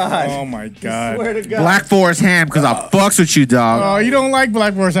 Swear to God. Oh my God. Swear to God. Black Forest ham, because I fucks with you, dog. Oh, you don't like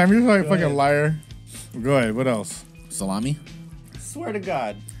Black Forest ham. You're like a fucking liar. Go ahead. What else? Salami? Swear to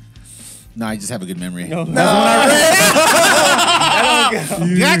God. No, I just have a good memory. No. Gotcha,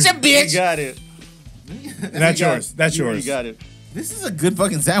 You bitch. got it. That's yours. That's You already yours. got it. This is a good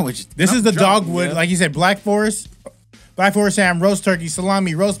fucking sandwich. This is the Drop- Dagwood, yeah. like you said, Black Forest ham, roast turkey,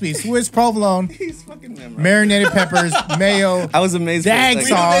 salami, roast beef, Swiss provolone, fucking memorized. marinated peppers, mayo, I was amazed. dag for a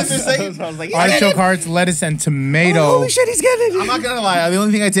second. sauce, I was like, artichoke hearts, lettuce, and tomato. holy shit, he's getting it. I'm not gonna lie. The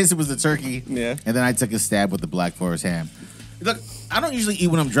only thing I tasted was the turkey. Yeah. And then I took a stab with the Black Forest ham. Look, I don't usually eat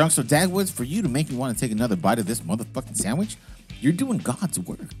when I'm drunk, so Dagwoods, for you to make me want to take another bite of this motherfucking sandwich, you're doing God's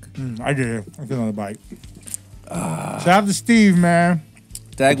work. I did. I took another bite. Shout out to Steve, man.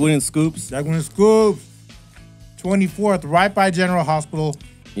 Dagwood and Scoops. Dagwood and Scoops. 24th, right by General Hospital.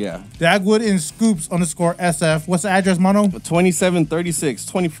 Yeah. Dagwood and Scoops _SF. What's the address, Mono? 2736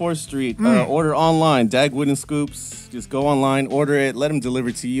 24th Street. Order online. Dagwood and Scoops. Just go online, order it, let them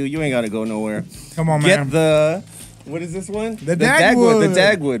deliver to you. You ain't got to go nowhere. Come on, man. Get the... What is this one? The Dagwood. The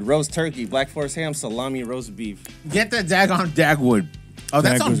Dagwood. Roast turkey, Black Forest ham, salami, roast beef. Get the daggone Dagwood. Oh,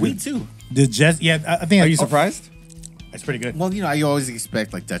 that's on Dagwood's wheat good. too. I think. Are you surprised? It's pretty good. Well, you know, you always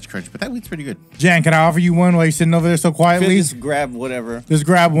expect like Dutch crunch, but that wheat's pretty good. Jan, can I offer you one while you're sitting over there so quietly? Just grab whatever. Just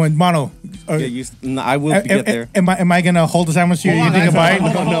grab one. Mono. No, I will get there. Am I going to hold the sandwich here? You Hold on, think a guys.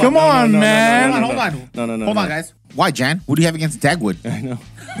 bite? Hold on, Come on, no, man. Hold on. No. Hold on, guys. Why, Jan? What do you have against Dagwood? I know.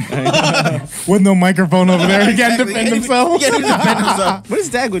 With no microphone over there. He can't defend himself. What does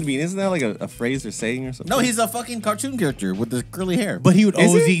Dagwood mean? Isn't that like a phrase or saying or something? No, he's a fucking cartoon character with the curly hair. But he would Is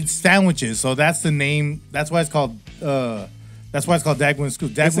always it? eat sandwiches, so that's the name. That's why it's called. That's why it's called Dagwood and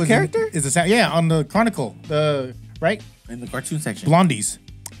Scoops. It's a character? Is a yeah on the Chronicle. Right? in the cartoon section. Blondies.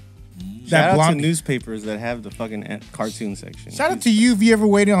 Shout out blonde- to newspapers that have the fucking cartoon section. Shout out to you if you ever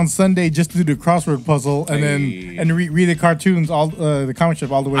waited on Sunday just to do the crossword puzzle and Hey. then read the cartoons all the comic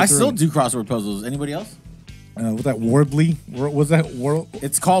strip all the way I through. still do crossword puzzles. Anybody else? Was that Wordly? Was that Word?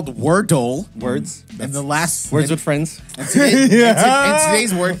 It's called Wordle. Words. And the last Words with friends. and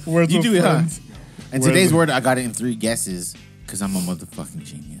today's word. Words you with do it, huh? friends. And today's word, I got it in 3 guesses because I'm a motherfucking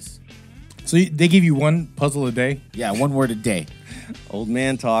genius. So they give you one puzzle a day? Yeah, 1 word a day. Old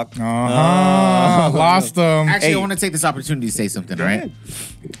man talk. Lost them. Actually, Hey. I want to take this opportunity to say something, all right? ahead.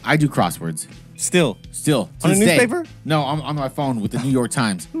 I do crosswords. Still. Still. to On a this day. newspaper? No, I'm on my phone with the New York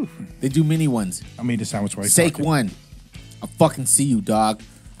Times. They do mini ones. I made the sandwich twice. Sake 1. I fucking see you, dog.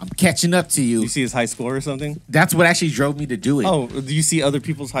 I'm catching up to you. You see his high score or something? That's what actually drove me to do it. Oh, do you see other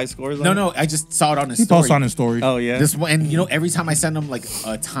people's high scores? On No, I just saw it on his He story. posts on his story. Oh, yeah. This one, and you know, every time I send him like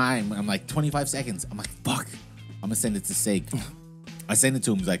a time, I'm like 25 seconds. I'm like, fuck, I'm gonna send it to Sake. I send it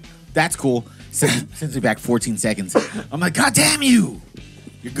to him. He's like, that's cool. Sends me back 14 seconds. I'm like, God damn you!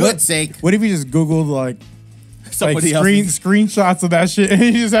 You're good, Sake. What if you just Googled like Somebody screenshots of that shit and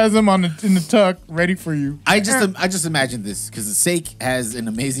he just has them in the tuck ready for you? I just imagine this because Sake has an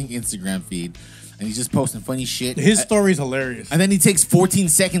amazing Instagram feed, and he's just posting funny shit. His story's hilarious. And then he takes 14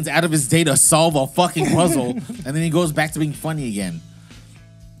 seconds out of his day to solve a fucking puzzle, and then he goes back to being funny again.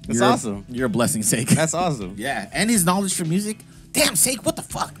 That's awesome. You're a blessing, Sake. That's awesome. Yeah, and his knowledge for music. Damn, Sake, what the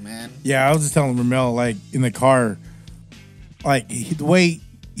fuck, man? Yeah, I was just telling Rommel, like, in the car, like, the way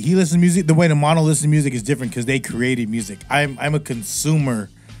he listens to music, the way the Mono listens to music is different because they created music. I'm a consumer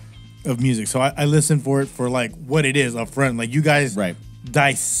of music, so I listen for it for, like, what it is up front. Like, you guys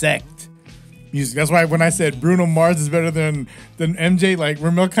dissect music. That's why when I said Bruno Mars is better than MJ, like,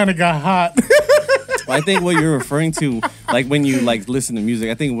 Rommel kind of got hot. Well, I think what you're referring to, like when you like listen to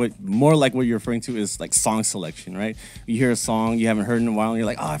music, I think what you're referring to is like song selection, right? You hear a song you haven't heard in a while, and you're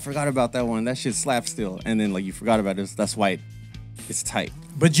like, oh, I forgot about that one. That shit slaps still, and then like you forgot about it. That's why it's tight.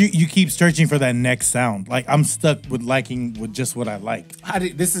 But you keep searching for that next sound. Like, I'm stuck with liking with just what I like.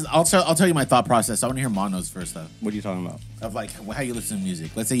 I'll tell you my thought process. I want to hear Mono's first, though. What are you talking about? Of like how you listen to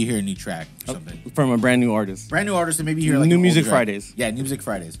music. Let's say you hear a new track or something. From a brand new artist. Brand new artist, and maybe you hear like New an Music older track. Fridays. Yeah, New Music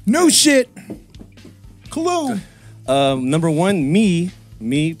Fridays. No shit. Clue. Number one, me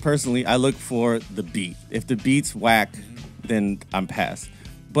personally, I look for the beat. If the beat's whack, then I'm past.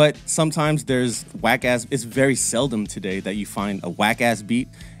 But sometimes there's whack ass. It's very seldom today that you find a whack ass beat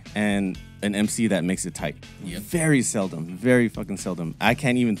and an MC that makes it tight. Yep. Very seldom. Very fucking seldom. I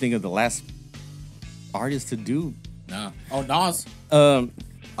can't even think of the last artist to do. No. Oh, Nas.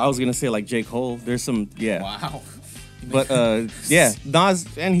 I was gonna say like J. Cole. There's some, yeah. Wow. But yeah, Nas,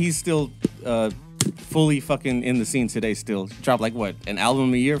 and he's still fully fucking in the scene today. Still dropped like what, an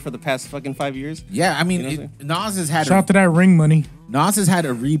album a year for the past fucking 5 years. Yeah, I mean, You know what Nas has had Shout out to that ring money. Nas has had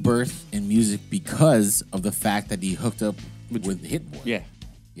a rebirth in music because of the fact that he hooked up with Hit Boy. Yeah.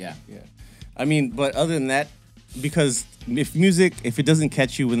 Yeah. I mean, but other than that, because if it doesn't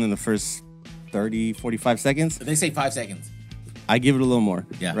catch you within the first 30, 45 seconds, They say 5 seconds. I give it a little more.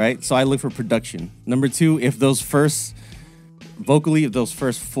 Yeah. Right? So I look for production. Number two, if those first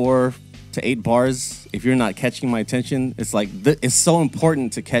 4, to 8 bars, if you're not catching my attention, it's like it's so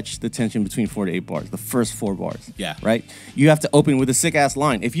important to catch the tension between 4 to 8 bars, the first 4 bars. Yeah. Right? You have to open with a sick ass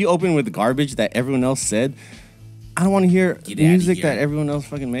line. If you open with the garbage that everyone else said, I don't want to hear music that everyone else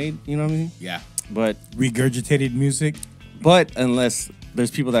fucking made. You know what I mean? Yeah. But regurgitated music. But unless there's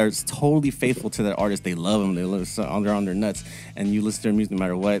people that are totally faithful to that artist, they love them, they're on their nuts, and you listen to their music no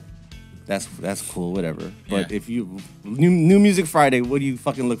matter what, that's cool, whatever. But if you new music Friday, what do you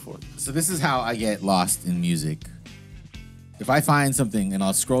fucking look for? So this is how I get lost in music. If I find something and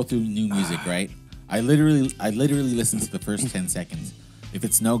I'll scroll through new music, right? I literally listen to the first 10 seconds. If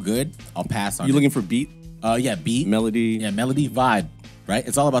it's no good, I'll pass on. You looking for beat? Yeah, beat, melody. Yeah, melody, vibe. Right?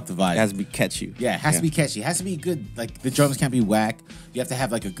 It's all about the vibe. It has to be catchy. Yeah, it has to be catchy. It has to be good. Like the drums can't be whack. You have to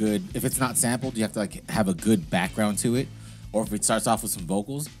have like a good. If it's not sampled, you have to like have a good background to it. Or if it starts off with some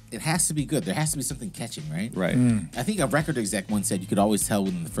vocals, it has to be good. There has to be something catching, right? Right. I think a record exec once said you could always tell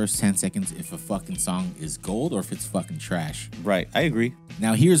within the first 10 seconds if a fucking song is gold or if it's fucking trash. Right. I agree.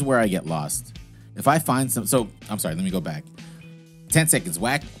 Now here's where I get lost. If I find some, so I'm sorry, let me go back. 10 seconds,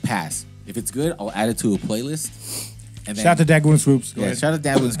 whack, pass. If it's good, I'll add it to a playlist. And then, shout out to Dagwood Scoops. Yeah, shout out to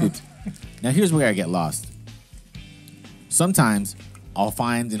Dagwood Scoops. Now here's where I get lost. Sometimes I'll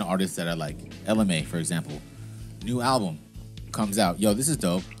find an artist that I like. LMA, for example. New album comes out. Yo, this is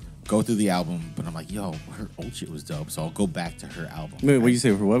dope. Go through the album, but I'm like, yo, her old shit was dope, so I'll go back to her album. Wait, what you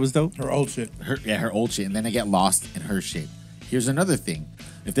say? What was dope? Her old shit. Her old shit, and then I get lost in her shit. Here's another thing.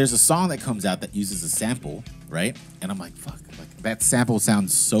 If there's a song that comes out that uses a sample, right? And I'm like, fuck, like that sample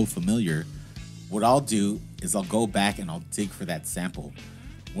sounds so familiar. What I'll do is I'll go back and I'll dig for that sample.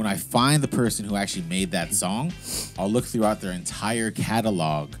 When I find the person who actually made that song, I'll look throughout their entire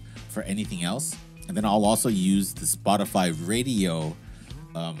catalog for anything else. And then I'll also use the Spotify radio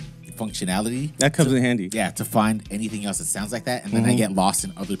functionality. That comes in handy. Yeah, to find anything else that sounds like that. And then I get lost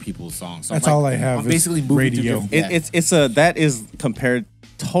in other people's songs. So that's all I have. I'm basically moving radio. That is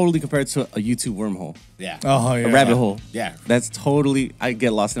totally compared to a YouTube wormhole. Yeah. Oh, yeah. A rabbit hole. Yeah. That's totally, I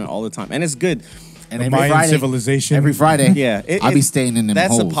get lost in it all the time. And it's good. And every Friday, civilization. Every Friday, yeah, I'll be staying in them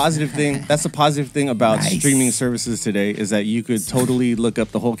That's holes. a positive thing. That's a positive thing about Nice. streaming services today is that you could totally look up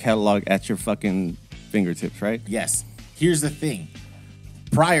the whole catalog at your fucking fingertips, right? Yes. Here's the thing.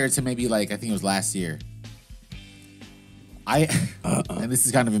 Prior to maybe like I think it was last year, and this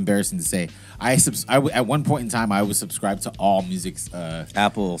is kind of embarrassing to say, at one point in time I was subscribed to all music's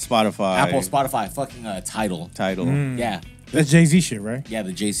Apple, Spotify, fucking Tidal. Yeah. That's Jay-Z shit, right? Yeah,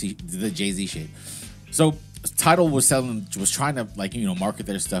 the Jay-Z shit. So Tidal was trying to like, you know, market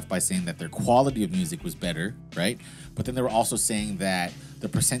their stuff by saying that their quality of music was better, right? But then they were also saying that the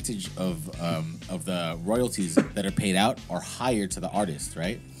percentage of the royalties that are paid out are higher to the artist,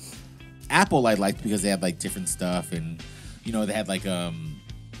 right? Apple I liked because they had like different stuff, and you know they had like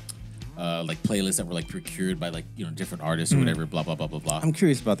playlists that were like procured by like, you know, different artists or whatever, blah blah blah blah blah. I'm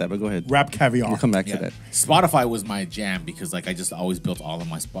curious about that, but go ahead. Rap caviar. We'll come back to that. Spotify was my jam because like I just always built all of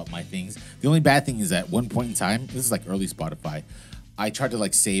my things. The only bad thing is at one point in time, this is like early Spotify, I tried to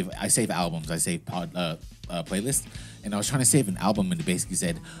like save albums, I save playlists, and I was trying to save an album and it basically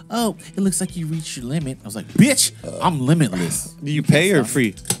said, oh, it looks like you reached your limit. I was like, bitch, I'm limitless. Do you pay or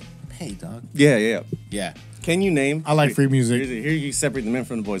free? Pay, dog. Yeah. Can you name? I like free music. Here you separate the men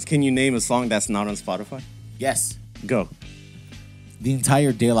from the boys. Can you name a song that's not on Spotify? Yes. Go. The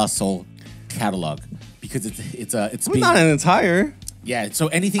entire De La Soul catalog, because it's not an entire. Yeah. So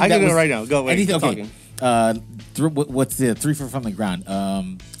anything I that can was go right now. Go. Wait, anything. okay. What's the 3 Foot from the Ground?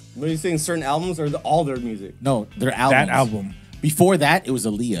 What are you saying? Certain albums or all their music? No, their albums. That album. Before that, it was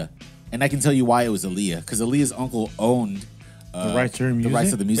Aaliyah, and I can tell you why it was Aaliyah, because Aaliyah's uncle owned the rights to her music. The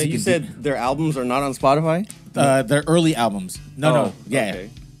rights to the music. Wait, you said their albums are not on Spotify? Their early albums. No. Yeah. Okay.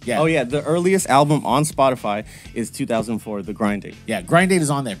 Yeah. Oh yeah, the earliest album on Spotify is 2004, The Grind Date. Yeah, Grind Date is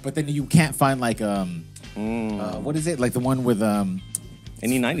on there, but then you can't find like what is it? Like the one with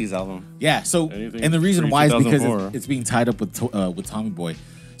any 90s album. Yeah. So Anything and the reason why is because 2004. it's being tied up with Tommy Boy.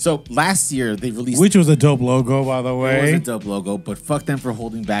 So last year they released, which was a dope logo, by the it way. was a dope logo, but fuck them for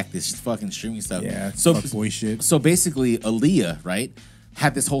holding back this fucking streaming stuff. Yeah, so fuck boy shit. So basically, Aaliyah, right,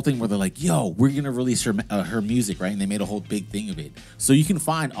 had this whole thing where they're like, "Yo, we're gonna release her music," right, and they made a whole big thing of it. So you can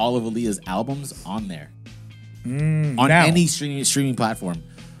find all of Aaliyah's albums on there, on now. any streaming platform,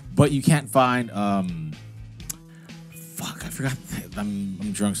 but you can't find. Fuck, I forgot.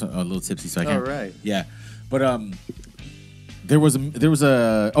 I'm drunk, so a little tipsy, so I can't. All right. Yeah, but there was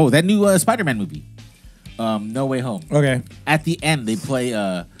that new Spider-Man movie, No Way Home. Okay. At the end, they play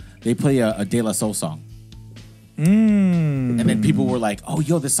a De La Soul song, Mm. and then people were like, "Oh,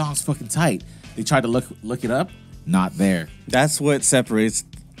 yo, this song's fucking tight." They tried to look it up, not there. That's what separates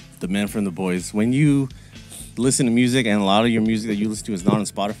the men from the boys. When you listen to music and a lot of your music that you listen to is not on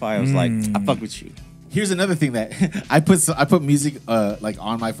Spotify, I was like, I fuck with you. Here's another thing that I put music like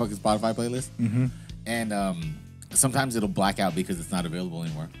on my fucking Spotify playlist, and sometimes it'll black out because it's not available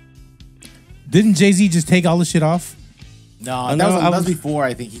anymore. Didn't Jay-Z just take all the shit off? No, that was before.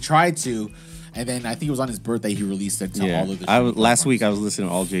 I think he tried to, and then I think it was on his birthday he released it to all of the. Last week I was listening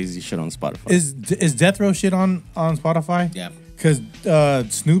to all Jay-Z shit on Spotify. Is Death Row shit on Spotify? Yeah, because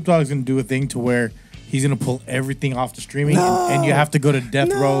Snoop Dogg's gonna do a thing to where he's gonna pull everything off the streaming, and you have to go to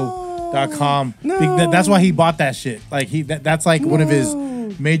deathrow.com. That's why he bought that shit. Like that's like one of his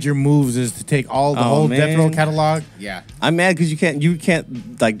major moves is to take all the whole Death Row catalog. Yeah, I'm mad because you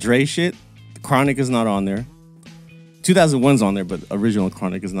can't like Dre shit. Chronic is not on there. 2001's on there, but original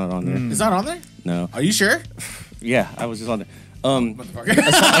Chronic is not on there. It's not on there? No. Are you sure? Yeah, I was just on there.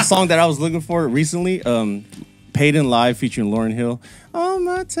 A song that I was looking for recently, Paid in Live featuring Lauryn Hill. All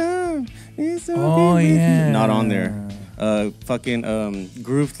my time. Not on there.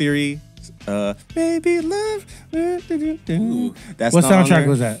 Groove Theory. Baby Love. That's What not on soundtrack there.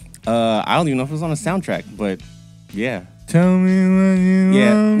 was that? I don't even know if it was on a soundtrack, but yeah. Tell me what you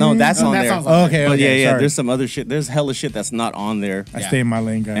want. No, that's on that there. sounds on Okay, But okay, yeah, sorry. there's some other shit. There's hella shit that's not on there. I stay in my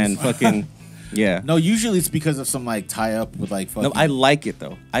lane, guys. And fucking, yeah. No, usually it's because of some like tie up with like fucking. No, I like it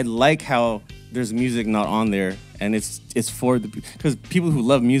though. I like how there's music not on there, and it's for the because people who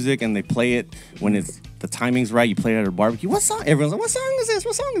love music and they play it when it's the timing's right. You play it at a barbecue. What song? Everyone's like, what song is this?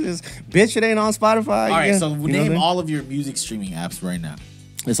 What song is this? Bitch, it ain't on Spotify. All right, Yeah. so You know name what I mean? all of your music streaming apps right now.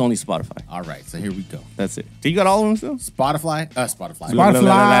 It's only Spotify. All right, so here we go. That's it. Do you got all of them still? Spotify. Spotify.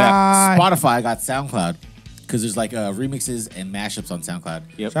 Spotify. I got SoundCloud because there's like remixes and mashups on SoundCloud.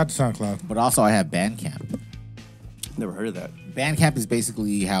 Yep. Shout out to SoundCloud. But also I have Bandcamp. Never heard of that. Bandcamp is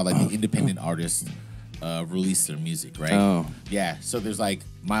basically how like the independent artists release their music, right? Oh. Yeah. So there's like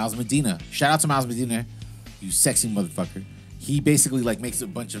Miles Medina. Shout out to Miles Medina, you sexy motherfucker. He basically like makes a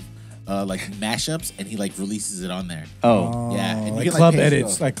bunch of like mashups and he like releases it on there. Oh. Yeah. And Like you can, club pay as you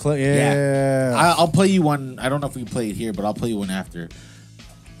edits. go. Like yeah. I'll play you one. I don't know if we can play it here, but I'll play you one after.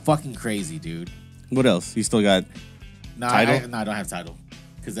 Fucking crazy, dude. What else? You still got No, Tidal? I don't have Tidal.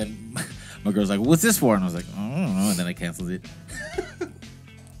 Because then my girl's like, what's this for? And I was like, I don't know. And then I canceled it.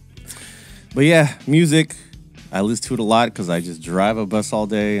 But yeah, music. I listen to it a lot because I just drive a bus all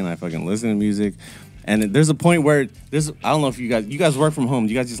day and I fucking listen to music. And there's a point where I don't know if you guys work from home.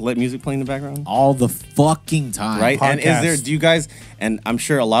 Do you guys just let music play in the background? All the fucking time. Right? And Podcast. do you guys, and I'm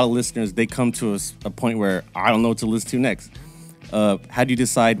sure a lot of listeners, they come to a point where I don't know what to listen to next. How do you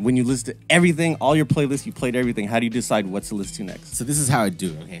decide when you listen to everything, all your playlists, you played everything, how do you decide what to listen to next? So this is how I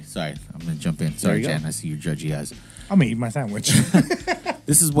do it. Okay, sorry. I'm going to jump in. Sorry, you go. Jen. I see your judgy eyes. I'm gonna eat my sandwich.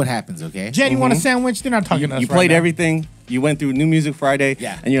 This is what happens, okay? Jen, you want a sandwich? They're not talking to us You right played now. everything. You went through New Music Friday.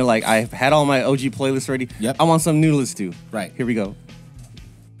 Yeah. And you're like, I've had all my OG playlists ready. Yep. I want something new to listen to. Right. Here we go.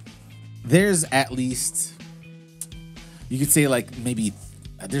 There's at least, you could say like maybe,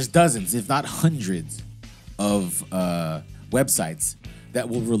 there's dozens, if not hundreds of websites that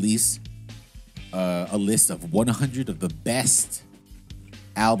will release a list of 100 of the best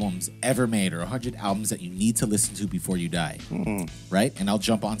albums ever made, or 100 albums that you need to listen to before you die, right? And I'll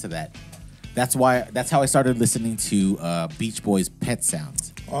jump onto that. That's how I started listening to Beach Boys' Pet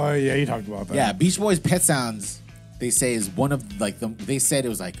Sounds. Oh yeah, you talked about that. Yeah, Beach Boys' Pet Sounds, they say is one of like they said it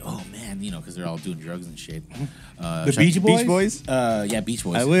was like, oh man, you know, because they're all doing drugs and shit. The Beach Boys? Beach Boys? Yeah, Beach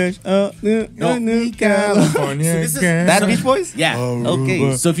Boys. I wish. No. California. So this is- girl. That Beach Boys? Yeah.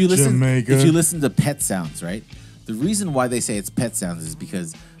 Okay. So if you Jamaica. listen to Pet Sounds, right? The reason why they say it's Pet Sounds is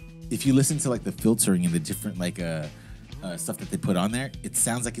because if you listen to like the filtering and the different like stuff that they put on there, it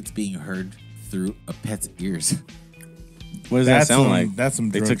sounds like it's being heard through a pet's ears. What does That's that sound some- like? that's some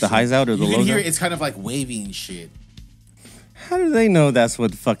They drug took the shit. highs out or the You can lows hear out? it's kind of like wavy and shit. How do they know that's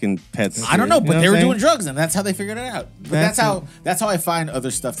what fucking pets I don't know, do? but You they what were I'm doing saying? drugs and that's how they figured it out. But that's That's how I find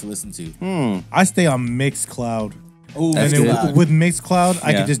other stuff to listen to. I stay on Mixcloud. Ooh, That's And good. then with Mixcloud,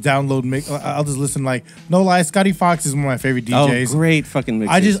 I Yeah. can just download Mix. I'll just listen. Like no lie, Scotty Fox is one of my favorite DJs. Oh, great fucking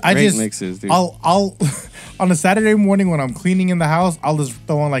mixes. I Great just mixes, dude. I'll on a Saturday morning when I'm cleaning in the house, I'll just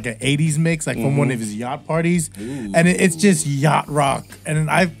throw on like an '80s mix, like from one of his yacht parties, and it's just yacht rock. And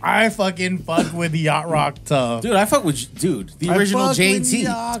I fucking fuck with yacht rock tough. Dude, I fuck with the I original fuck with JT.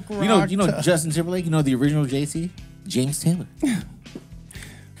 Yacht You know Rock. Justin Timberlake. You know the original JT, James Taylor.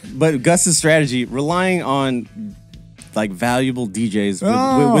 But Gus's strategy, relying on like valuable DJs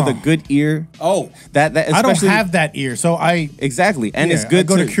with a good ear. Oh, that I don't have that ear, so exactly, and it's I good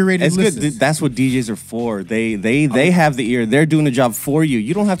go to curated it's lists. good. That's what DJs are for. They have the ear. They're doing the job for you.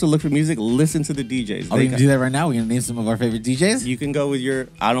 You don't have to look for music. Listen to the DJs. Are we gonna do that right now? We're gonna name some of our favorite DJs. You can go with your.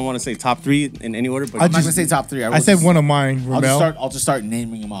 I don't want to say top 3 in any order, but I'm not gonna say top 3. I said one of mine. Rommel. I'll just start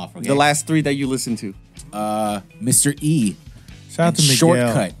naming them off. Okay? the last 3 that you listen to. Mr. E. Shout out to Miguel.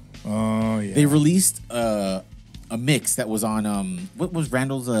 Shortcut. Oh yeah. They released a mix that was on what was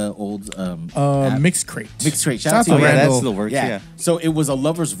Randall's old app? Mixed Crate. Mixed Crate. Shout out to Oh yeah, Randall. that's the works. Yeah. So it was a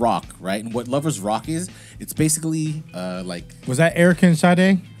Lovers Rock, right? And what Lovers Rock is, it's basically like Was that Eric and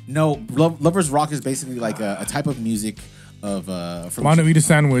Sade? no Lovers Rock is basically like a type of music of from Want to eat a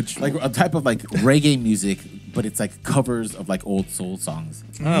sandwich? like a type of like reggae music, but it's like covers of like old soul songs.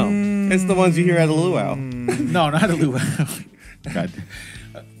 Oh, it's the ones you hear at a luau. No, not a luau. God.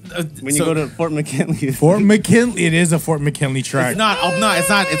 When you go to Fort McKinley. Fort McKinley. It is a Fort McKinley track. It's not.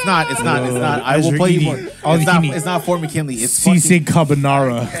 It's not. I will play you more. It's not Fort McKinley. It's Cece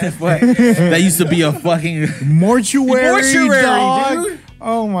Carbonara. that used to be a fucking Mortuary, dog. dude.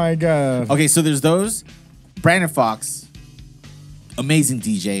 Oh my god. Okay, so there's those. Brandon Fox, amazing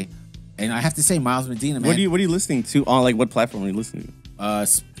DJ, and I have to say Miles Medina, man. What are you listening to on like what platform are you listening to?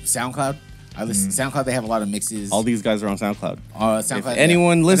 SoundCloud. I listen SoundCloud. They have a lot of mixes. All these guys are on SoundCloud. SoundCloud. If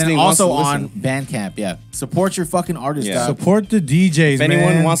anyone listening and then also wants to on Bandcamp. Yeah, support your fucking artist. Yeah. dog. Support the DJs, If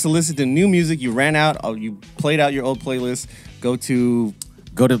anyone man. wants to listen to new music, you ran out, or you played out your old playlist, go to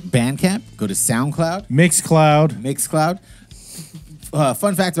Bandcamp. Go to SoundCloud. Mixcloud. Mixcloud.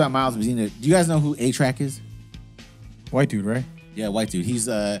 Fun fact about Miles Medina. Do you guys know who A-Track is? White dude, right? Yeah, white dude. He's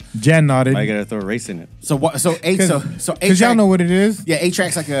Jan nodded. I gotta throw a race in it. Because y'all know what it is. Yeah,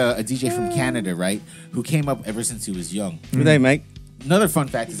 A-Track's like a DJ from Canada, right? Who came up ever since he was young. Who they make? Another fun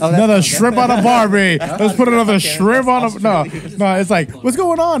fact is Another shrimp on a barbie. Let's put another shrimp on a. No, it's like, what's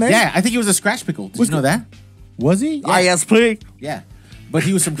going on, eh? yeah, I think he was a scratch pickle. Did you know that? Was he? ISP. Yeah. But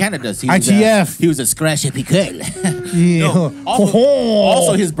he was from Canada. So he was ITF. He was a scratch pickle. Yeah. No,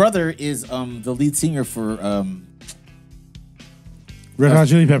 also, his brother is the lead singer for Red Hot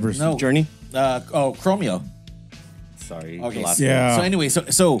Chili Peppers. no Journey. Chromeo. Sorry. Okay. Lost Yeah. So anyway,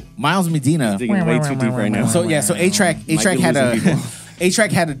 so Miles Medina. Digging way too deep right now. So A-Track be had losing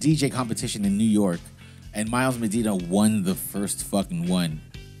A-Track had a DJ competition in New York, and Miles Medina won the first fucking one.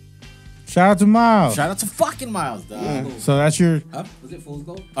 Shout out to Miles. Shout out to fucking Miles, dog. So that's your. Was it Fool's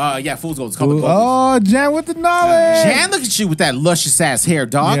Gold? Yeah, Fool's Gold. It's called the Gold. Oh, Jan with the knowledge. Jan, look at you with that luscious ass hair,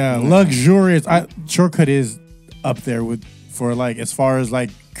 dog. Yeah, luxurious. Shortcut is up there for like as far as like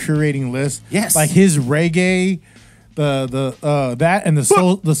curating lists. Yes. Like his reggae, that and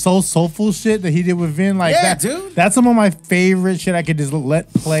the soulful shit that he did with Vin. Like Yeah, that, dude. That's some of my favorite shit I could just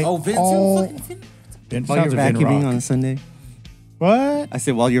let play. Oh, Vin, all- Vin. Vin, While shout you're out to Vin vacuuming Rock. on a Sunday. What? I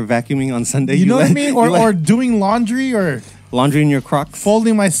said while you're vacuuming on Sunday. You know what I mean? Or let doing laundry or laundry in your Crocs.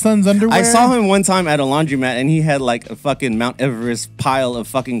 folding my son's underwear. I saw him one time at a laundromat and he had like a fucking Mount Everest pile of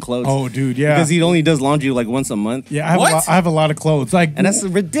fucking clothes. Oh, dude, yeah. Because he only does laundry like once a month. Yeah, I have a lot of clothes. Like, And that's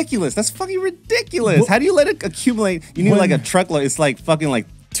ridiculous. That's fucking ridiculous. How do you let it accumulate? You need like a truckload. It's like fucking like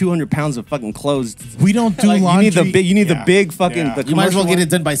 200 pounds of fucking clothes. we don't do Like, laundry. you need the Yeah. big fucking. Yeah. The You might as well commercial get it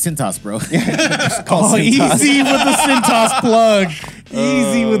done by Cintas, bro. Oh, easy with the Cintas plug.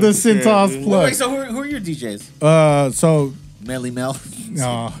 Easy with the Cintas plug. Wait, so who are your DJs? So Melly Mel.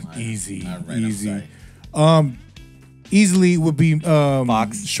 oh, easy, All right, I'm easy. sorry. Easily would be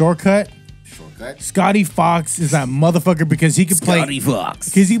Fox. Shortcut. Shortcut. Scotty Fox is that motherfucker because he could play. Scotty Fox.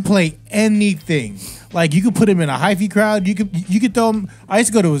 Because he play anything. Like you could put him in a hyphy crowd. You could throw him. I used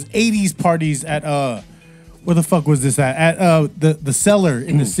to go to his '80s parties at where the fuck was this at the Cellar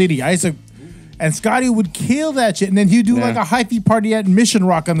in the city. I used to. And Scotty would kill that shit, and then he'd do like a hyphy party at Mission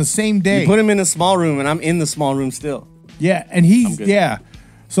Rock on the same day. You put him in a small room, and I'm in the small room still. Yeah, and he's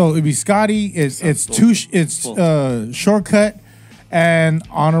So it'd be Scotty. It's Shortcut, and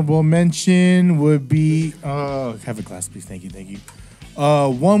honorable mention would be have a glass, please. Thank you.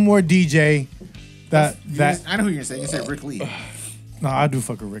 One more DJ. That I know who you're saying. You said Rick Lee. no, I do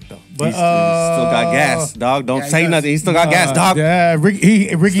fuck with Rick though. But He's still got gas, dog. Don't he say does. nothing. He still got gas, dog. Yeah, Ricky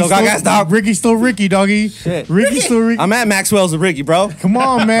Still got gas, dog. Ricky's still Ricky, doggy. Shit. Ricky's still Ricky. I'm at Maxwell's with Ricky, bro. Come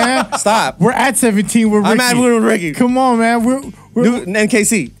on, man. Stop. We're at 17 with Ricky. I'm at with Ricky. Come on, man. We're New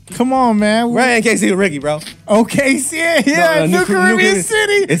NKC. come on, man. We're at NKC with Ricky, bro. Okay, yeah, New Caribbean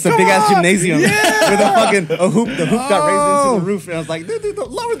City. It's a Come big ass on. gymnasium Yeah. with a hoop. The hoop got raised into the roof, and I was like, dude,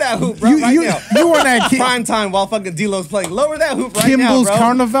 lower that hoop, bro, right now. You were at Prime time while fucking D-Lo's playing. Lower that hoop right now, Kimball's bro.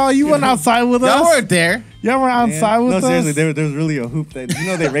 Carnival. You went outside with Y'all us. weren't there. Y'all were outside with us? No, seriously, there was really a hoop that,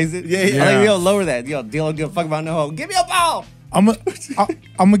 they raised it? Yeah. Like, yo, lower that. Yo, they don't give a fuck about no hoe. Give me a ball. I'm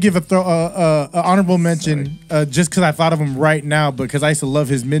gonna give a honorable mention just because I thought of him right now, because I used to love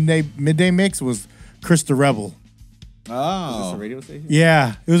his midday mix was Chris the Rebel. Oh. Is this a radio station?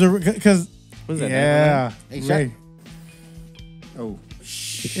 Yeah, it was because What is that? yeah. Hey, check. Oh,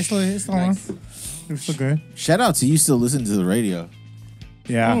 it's on. Nice. It's so good. Shout out to you still listening to the radio.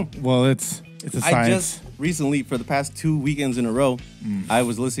 Yeah. Well, it's a science. I just recently, for the past 2 weekends in a row, I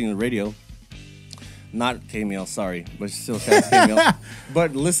was listening to radio. Not K-Mail, sorry, but still K-Mail.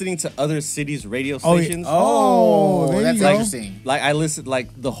 But listening to other cities' radio stations. There that's you go. interesting. Like I listened, like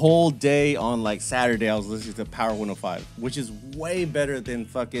the whole day on like Saturday, I was listening to Power 105, which is way better than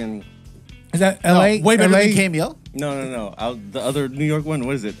fucking. Is that LA? Way better LA? than Cameo. No. The other New York one,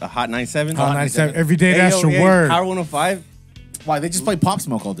 what is it? A Hot 97? Hot 97. Every day, Hey, that's yo, your hey, word. Power 105, Why? They just play Pop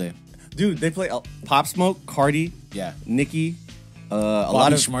Smoke all day. dude. They play Pop Smoke, Cardi, Yeah. Nicki, a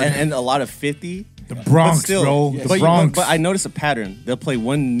lot of Schmurda. and a lot of 50. The Bronx, But still, bro. yeah. The Bronx. But I noticed a pattern. They'll play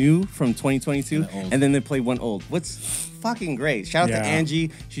one new from 2022, old. and then they play one old. What's fucking great? Shout out Yeah. to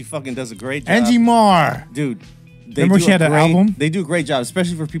Angie. She fucking does a great job. Angie Marr. Dude. They Remember do she had a an great- album? They do a great job,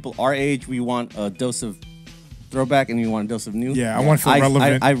 especially for people our age. We want a dose of throwback and we want a dose of new. Yeah, I want to feel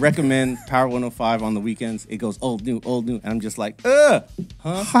relevant. I recommend Power 105 on the weekends. It goes old, new, and I'm just like, huh?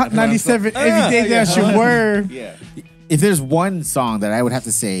 Hot 97. Every day, that's your word. Yeah. If there's one song that I would have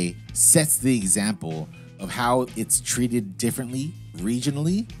to say sets the example of how it's treated differently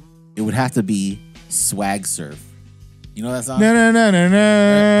regionally, it would have to be Swag Surf. You know that song? No.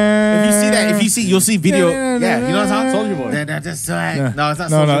 If you see that, you'll see video. No, no, Yeah, you know that song? Soulja Boy. That's swag. No, it's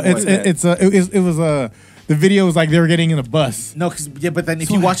not No, Soulja Boy. it was the video was like they were getting in a bus. No, but then if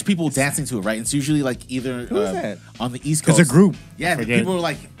you watch people dancing to it, right? It's usually like either Who is that? on the East Coast. It's a group. Yeah, Forget. people are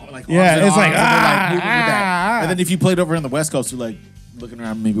like Yeah, arms it's like, and they're moving with that. ah. And then if you played over on the West Coast, you're like looking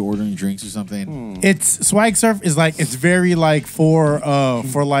around, maybe ordering drinks or something. It's Swag Surf is like it's very like for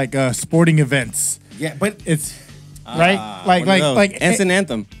like sporting events. Yeah, but It's right like One of those. like It's an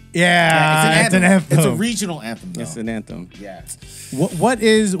anthem. yeah, it's an anthem. It's a regional anthem. Though. It's an anthem. Yeah. What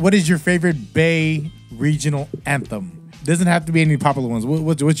is your favorite Bay regional anthem? Doesn't have to be any popular ones.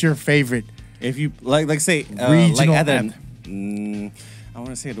 What's your favorite? If you like say Regional like at the, anthem. I want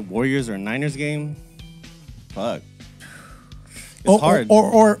to say the Warriors or Niners game. Fuck. It's hard.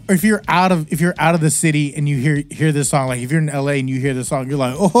 Or if you're out of the city and you hear this song, like if you're in LA and you hear this song, you're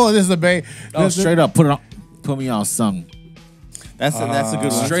like, oh, this is a Bay. Oh, straight up, put me on some. That's a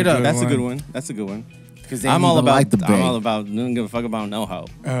good one. Straight up. That's a good one. That's a good one. Because I'm all about the Bay. I'm all about don't give a fuck about no how.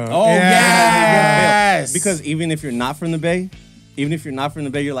 Oh yes. Because even if you're not from the Bay,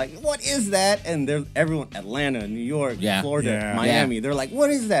 you're like, what is that? And there's everyone, Atlanta, New York, Yeah. Florida, Yeah. Miami. They're like, what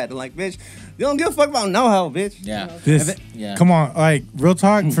is that? And like, bitch, they don't give a fuck about no how, bitch. Yeah. This, yeah. come on, like real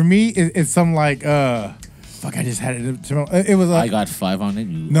talk for me, it's some like fuck. I just had it. It was I got 5 on it.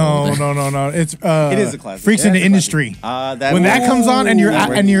 no. It's It is a classic. Freaks in That's the a Industry. classic. When that comes on and you're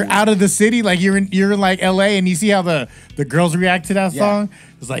Ooh. you're out of the city, like you're in like LA, and you see how the girls react to that Yeah. song,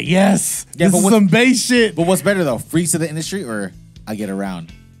 it's like yes, Yeah, this but is what- some bass shit. But what's better though, Freaks of the Industry or I Get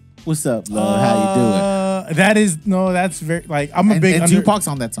Around? What's up, love? How you That's very like I'm a doing? big And under, Tupac's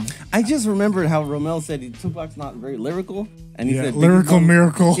on that song. I just remembered how Rommel said Tupac's not very lyrical, and he said lyrical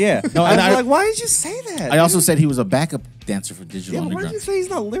miracle. Yeah, No, I and was I- like, why did you say that? I also said he was a backup dancer for Digital yeah, but why did Underground. you say he's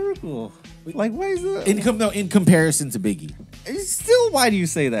not lyrical? Like, why is that? In comparison to Biggie, Still, why do you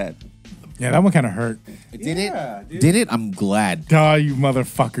say that? Yeah, that one kind of hurt. did Yeah, it? dude. Did it? I'm glad. Duh, you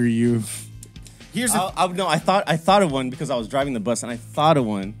motherfucker, you. Here's the I thought of one because I was driving the bus and I thought of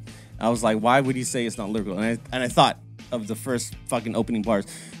one. I was like, why would he say it's not lyrical? And I thought of the first fucking opening bars.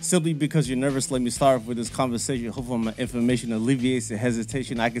 Simply because you're nervous, let me start off with this conversation. Hopefully my information alleviates the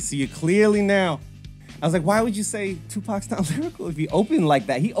hesitation. I can see you clearly now. I was like, why would you say Tupac's not lyrical if he opened like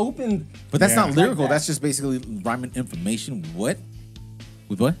that? He opened. But that's Yeah. not lyrical. Like that. That's just basically rhyming information. What?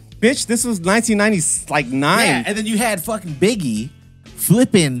 With what? Bitch, this was 1999. Yeah, and then you had fucking Biggie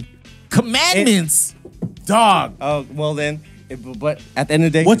flipping commandments. Dog. Oh, well then. But at the end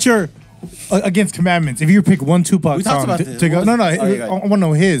of the day. What's your against commandments? If you pick one Tupac We talked song about to, this. to go, What no, was- no, oh, yeah, I want to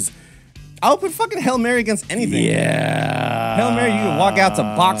know his. I'll put fucking Hail Mary against anything. Yeah, Hail Mary, you can walk out to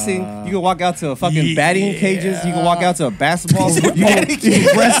boxing. You can walk out to fucking batting cages. You can walk out to a basketball. you can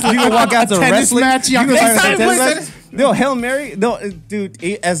wrestling. You can walk out to Tennis wrestling. match. You can Next walk out time to play tennis tennis. match. No, Hail Mary. No, dude.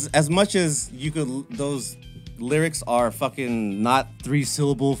 As much as you could, those lyrics are fucking not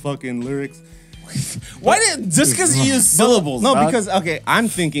 3-syllable fucking lyrics. Why did just because you use syllables? No, dog. because okay, I'm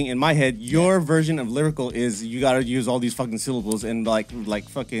thinking in my head, your version of lyrical is you gotta use all these fucking syllables and like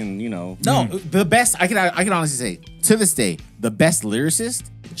fucking, you know. no, the best I can honestly say to this day, the best lyricist,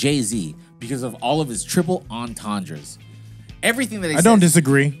 Jay-Z, because of all of his triple entendres. Everything that he I don't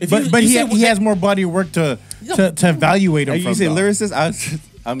disagree, If but you- but you he say- he has more body of work to evaluate him. You from, say though.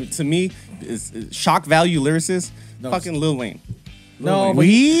 lyricist, to me, is shock value lyricist. Fucking Lil Wayne. No,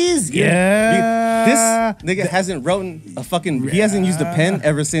 Weez, yeah. This nigga hasn't written a fucking. He hasn't used a pen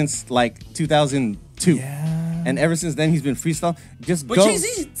ever since like 2002. And ever since then, he's been freestyle. Just But go.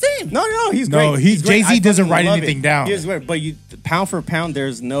 Jay-Z, same. No, he's No, great. he's- great. Jay-Z I doesn't fucking write love anything it. down. Here's where, but you pound for pound,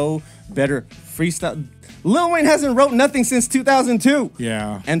 there's no better freestyle. Lil Wayne hasn't wrote nothing since 2002.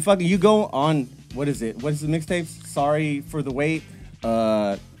 Yeah. And fucking, you go on. What is it? What is the mixtape? Sorry for the wait.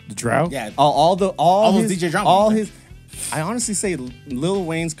 The drought. Yeah, All those his, DJ drama all ones. his. I honestly say Lil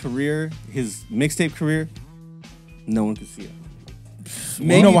Wayne's career, his mixtape career, no one could see it.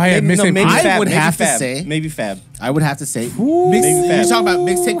 You know why I had mixtape maybe career? I would maybe have to Fab, say- maybe Fab. I would have to say, Maybe you're Fab. talking about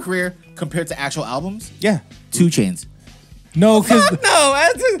mixtape career compared to actual albums. Yeah. 2 Chainz. No, because Fuck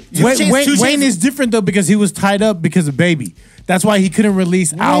no. Wayne is different though because he was tied up because of Baby. That's why he couldn't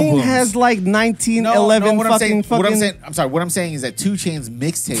release Wayne albums. has like 19, No, 11 what fucking. I'm saying. What I'm saying is that 2 Chainz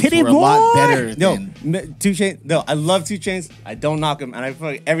mixtapes Titty were a lot boy. better No, than. 2 Chainz. No, I love 2 Chainz. I don't knock him, and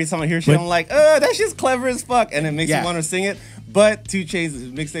I every time I hear shit, I'm like, that shit's clever as fuck, and it makes Yeah. me want to sing it. But 2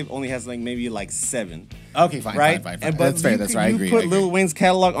 Chainz mixtape only has like maybe like 7. Okay, fine, Right? fine. And, That's fair. That's right. I You agree. put I agree. Lil Wayne's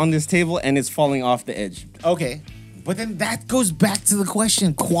catalog on this table, and it's falling off the edge. Okay, but then that goes back to the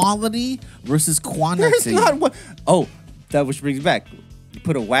question: quality versus There's quantity. not one. Oh, that which brings back. You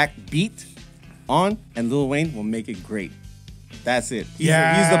put a whack beat on, and Lil Wayne will make it great. That's it. He's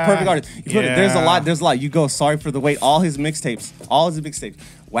the perfect artist. You put it, there's a lot. You go Sorry for the Wait. All his mixtapes,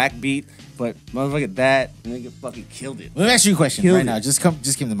 whack beat. But motherfucker, that nigga fucking killed it. Let me ask you a question Killed right it. now. Just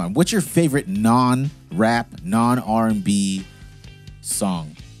came to mind. What's your favorite non-rap, non-R&B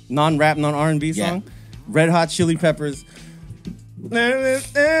song? Non-rap, non-R&B Yeah. song. Red Hot Chili Peppers. Under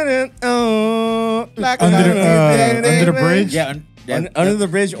the bridge. Yeah, Under the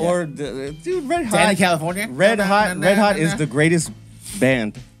Bridge or dude, Red Hot. Danny California. Red Hot is the greatest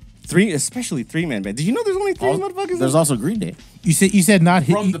band. Especially 3-man band. Did you know there's only 3 motherfuckers? There's also Green Day You said not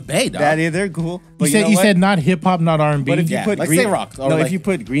hip. from the Bay, dog. that is, they're cool. But You know what? said not hip hop, not R&B. But if you Yeah, put like Green, Say Rock, or no, like- if you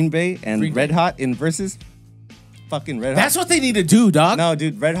put Green Bay and Green Red Day. Hot in versus, fucking Red Hot. That's what they need to do, dog. No,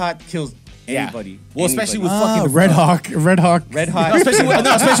 dude, Red Hot kills Yeah. anybody. Well, especially with Anybody. fucking Red Hawk. Red Hot. especially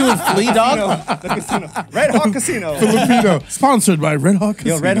with Flea, dog. The casino. Red Hot Casino. Filipino. Sponsored by Red Hawk.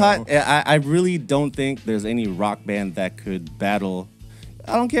 Yo, Casino. Red Hot. I really don't think there's any rock band that could battle.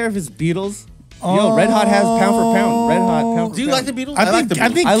 I don't care if it's Beatles. Yo, Red Hot has pound for pound. Red Hot pound for Do you pound. like the Beatles? I like think the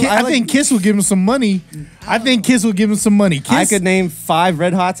Beatles. I think Kiss will give him some money. I think Kiss will give him some money. Kiss, I could name 5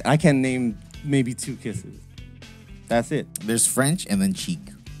 Red Hots. I can name maybe 2 Kisses. That's it. There's French and then Cheek.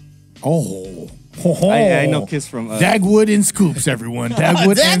 Oh. I know Kiss from Dagwood and Scoops, everyone. Dagwood, and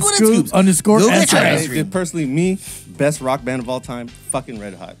Dagwood and Scoops Scoops. underscore Go get S. your I- ice cream. personally, me, best rock band of all time, fucking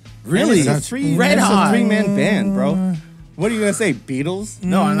Red Hot. Really? And That's it's a 3 Red Hot. 3-man band, bro. What are you gonna say? Beatles?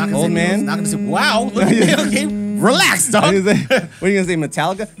 No, I'm not gonna Old say man? Beatles. Not gonna say. Wow, look at me. Okay, relax, What are dog. you gonna say? What are you gonna say?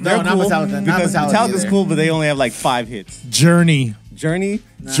 Metallica? They're not cool Metallica, not because Metallica Metallica's either. cool, but they only have like 5 hits. Journey. Journey?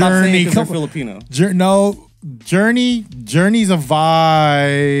 Stop Journey, saying 'cause they're come- Filipino. No. Journey's a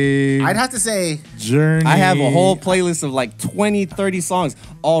vibe. I'd have to say Journey. I have a whole playlist of like 20, 30 songs,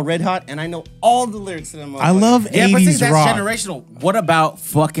 all Red Hot, and I know all the lyrics to them. I love yeah, but see, 80s that's rock. generational. What about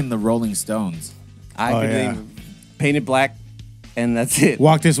fucking the Rolling Stones? I Oh, could yeah. name Painted Black, and that's it.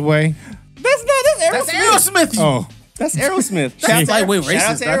 Walk This Way. That's That's Aerosmith. Aerosmith. Oh. That's Aerosmith. That's Shout out lightweight shout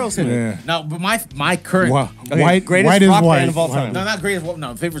out racist, to dog. Aerosmith. Yeah. No, but my current. Wow. Okay, White, greatest white is rock white. band of all time. No, not greatest.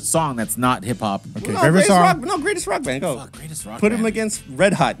 No, favorite song that's not hip hop. Okay, No, favorite greatest song. rock, no, greatest rock band. Go. Fuck, greatest rock Put band. him against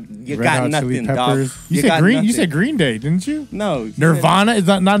Red Hot. You Red got Hot nothing, Chili dog. Peppers. You said got Green. You nothing. said Green Day, didn't you? No. you said- Nirvana is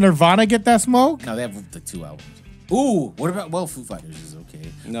not Nirvana get that smoke? No, they have the 2 albums. Ooh, what about Foo Fighters is okay.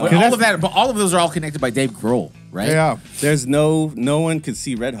 No. But Okay, all of that, but all of those are all connected by Dave Grohl, right? Yeah. There's no one could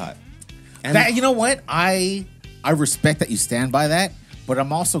see Red Hot. And That you know what? I respect that you stand by that, but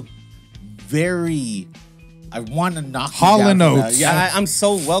I'm also very. I want to knock you Hall down and for that. Oates. yeah, I'm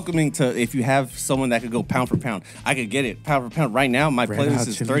so welcoming to if you have someone that could go pound for pound. I could get it pound for pound right now. My Red Hot playlist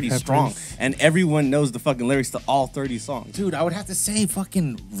is Chili 30 Peppers. strong, and everyone knows the fucking lyrics to all 30 songs. Dude, I would have to say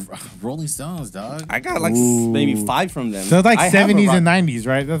fucking Rolling Stones, dog. I got like maybe 5 from them. So it's like I have a 70s rock- and 90s,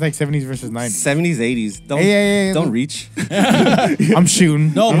 right? That's like 70s versus 90s. 70s, 80s. Don't Yeah. don't reach. I'm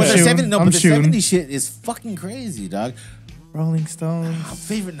shooting. No, I'm but the shooting. 70s, no, I'm but the shooting. 70s shit is fucking crazy, dog. Rolling Stones.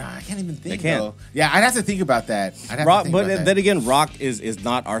 Favorite? Nah, I can't even think. They can't. Though. Yeah, I'd have to think about that. I'd have Rock, to think but about that. then again, rock is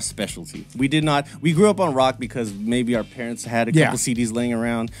not our specialty. We did not. We grew up on rock because maybe our parents had a couple CDs laying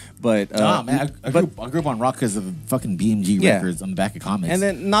around. But nah, man, I grew up on rock because of the fucking BMG records on the back of comics. And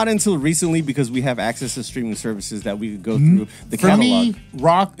then not until recently because we have access to streaming services that we could go through the For catalog. me,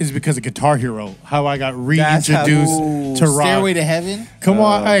 rock is because of Guitar Hero. How I got reintroduced to rock. Stairway to Heaven. Come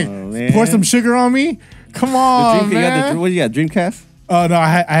on, hey, man. pour some sugar on me. Come on, You man. what do you got? Dreamcast? Oh no,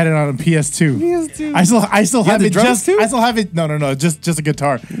 I had it on a PS2. PS2. I still have the it drums just. too? I still have it. No, just a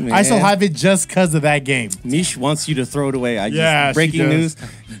guitar. I still Man. have it just because of that game. Mish wants you to throw it away. Yeah, she breaking does. news.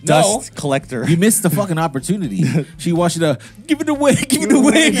 Dust collector. You missed the fucking opportunity. She wants you to give it away, give it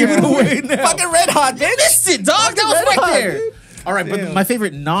away, give it away now. Fucking Red Hot, bitch. Missed it, dog. That was Red right Hot, there. dude. All right, but my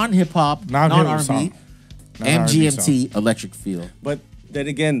favorite non-hip hop, Non-hip non-R&B, song. Non-R&B MGMT, Electric Feel. But then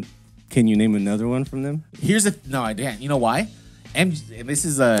again, can you name another one from them? Here's a no, I didn't. You know why? And this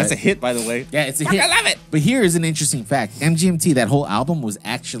is That's a hit, by the way. Yeah, it's a Fuck, hit. I love it. But here is an interesting fact. MGMT, that whole album was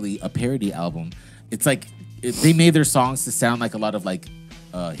actually a parody album. It's like they made their songs to sound like a lot of like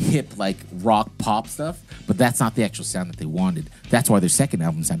hip, like rock pop stuff, but that's not the actual sound that they wanted. That's why their second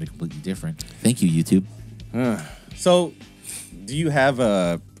album sounded completely different. Thank you, YouTube. So, do you have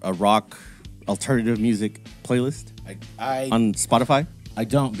a rock alternative music playlist I on Spotify? I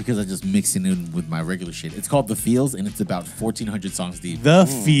don't because I just mix it in with my regular shit. It's called The Feels, and it's about 1,400 songs deep. The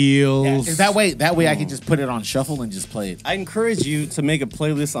feels. Yeah, that way I can just put it on shuffle and just play it. I encourage you to make a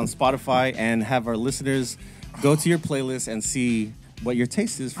playlist on Spotify and have our listeners go to your playlist and see what your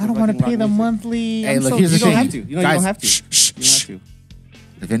taste is. For I don't want to fucking pay rock the music. monthly. Hey, I'm look, so here's the You don't thing. have to. You know, Guys, you don't have to. shh, shh, You don't shh. have to.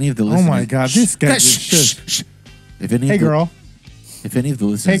 If any of the Oh listeners, my God, this guy Guys, just shh, should. shh, shh. If any Hey, of the, girl. if any of the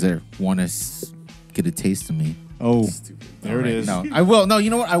listeners Hey. there want to get a taste of me, Oh, there it is. no, I will. No, you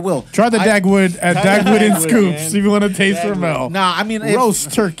know what? I will. Try the Dagwood at Dagwood and Dagwood, Scoops. man. See if you want to taste Dagwood. Rommel. Nah, I mean,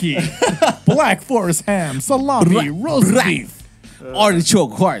 Roast turkey, Black Forest ham, salami, roast beef.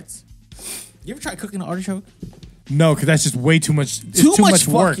 artichoke hearts. You ever try cooking an artichoke? No, because that's just way too much. It's Too much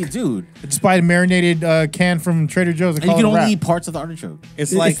work. fucking, dude. Just buy a marinated can from Trader Joe's and And you call can it a only wrap. eat parts of the artichoke.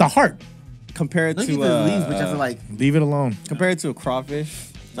 It's It's like the heart. compare it Look to at the leaves, which have to like. Leave it alone. compare it to a crawfish,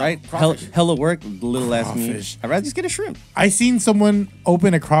 right? crawfish. Hella work, little ass meat. Crawfish. I'd rather just get a shrimp. I seen someone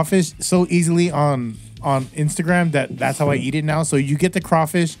open a crawfish so easily on Instagram that's how I eat it now. So you get the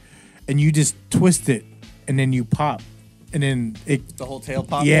crawfish and you just twist it and then you pop and then it. The whole tail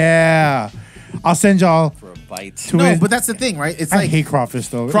pop. Yeah, I'll send y'all For a bite. to No, it. but that's the thing, right? It's I like hate crawfish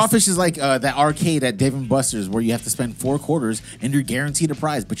though. crawfish is like that arcade at Dave and Buster's where you have to spend 4 quarters and you're guaranteed a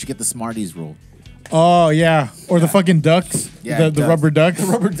prize, but you get the Smarties roll. Oh yeah, or the fucking ducks. Yeah, the rubber ducks.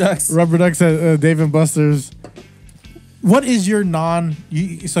 Rubber ducks. Rubber ducks at Dave and Buster's. What is your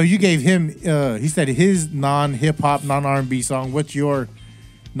so you gave him? He said his non-hip hop, non-R&B song. What's your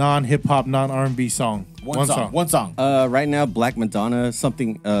non-hip hop, non-R&B song? One song. Right now, Black Madonna,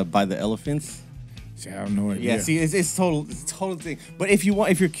 something by the Elephants. See, I have no idea. Yeah, see, it's total thing. But if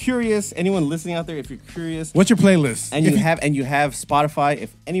you're curious, anyone listening out there, if you're curious, What's your playlist? and you have Spotify,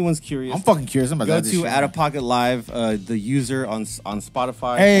 if anyone's curious, I'm fucking curious. I'm about go to add this to shit. Out of Pocket Live, the user on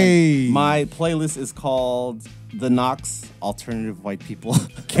Spotify. Hey. And my playlist is called The Knox Alternative White People.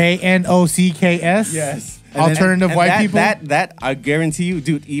 KNOCKS. Yes. Alternative And white that, people. That I guarantee you,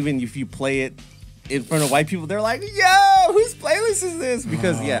 dude. Even if you play it in front of white people, they're like, "Yo, whose playlist is this?"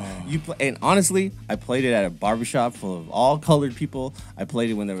 Because you play. And honestly, I played it at a barbershop full of all colored people. I played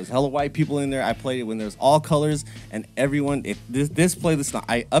it when there was hella white people in there. I played it when there was all colors, and everyone. This playlist,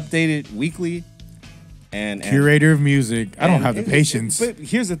 I update it weekly. And Curator of music. I don't and have the patience. But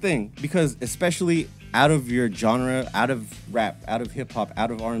here's the thing, because especially out of your genre, out of rap, out of hip hop,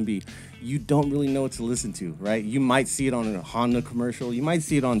 out of R&B, you don't really know what to listen to, right? You might see it on a Honda commercial, you might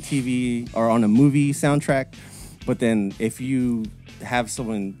see it on TV or on a movie soundtrack, but then if you have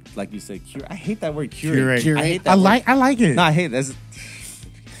someone like you said, I hate that word curate. Curate. I hate I that word. like it. No, I hate that.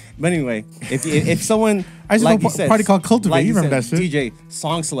 But anyway, if someone I just like know you said, party called Cultivate. like You remember said, that shit? DJ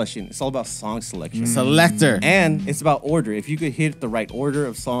song selection. It's all about song selection. Selector. And it's about order. If you could hit the right order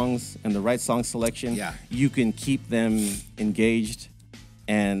of songs and the right song selection, you can keep them engaged.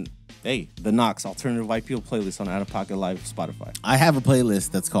 And hey, the Knox Alternative White People playlist on Out of Pocket Live Spotify. I have a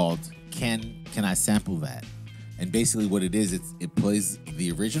playlist that's called Can I Sample That? And basically what it is, it plays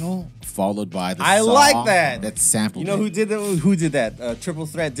the original followed by the I song like that. that's sampled. You know who did that? Who did that? Triple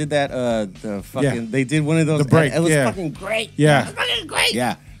Threat did that. The fucking Yeah. they did one of those. The break, It was yeah. fucking great. Yeah. It was fucking great.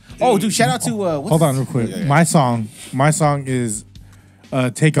 Yeah. Oh, dude, shout out to what's Hold on real quick. Yeah. My song is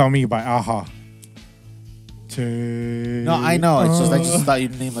Take On Me by Aha. No, I know. It's just I just thought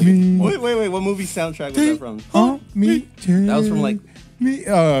you'd name like Me. Wait. What movie soundtrack was that from? Huh? Me too. That was from like me.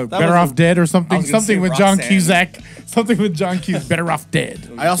 was Better Off Dead or something. I was gonna say Something with John Roxanne. Cusack. Something with John Cusack. Better Off Dead.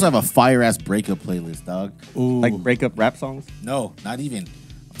 I also have a fire ass breakup playlist, dog. Ooh. like breakup rap songs. No, not even.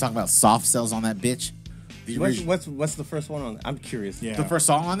 I'm talking about soft cells on that bitch. The original- What's the first one on? I'm curious. Yeah. the first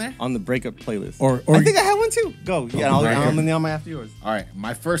song on there? On the breakup playlist. Or I think I had one too. Go. Yeah, breakup. I'm on my after yours. All right,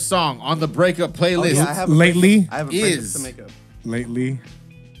 my first song on the breakup playlist I have a Lately? breakup. I have a breakup Is- to make up. lately.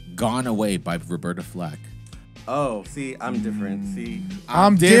 "Gone Away" by Roberta Flack. Oh, see, I'm different. See,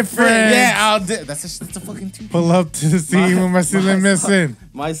 I'm different. Yeah, that's a fucking two. Pull up to the scene with my ceiling missing.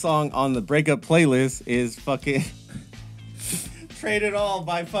 my song on the breakup playlist is fucking "Trade It All"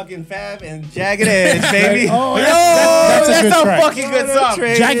 by fucking Fab and Jagged Edge, baby. Oh, Yo, that's a good track. fucking good song.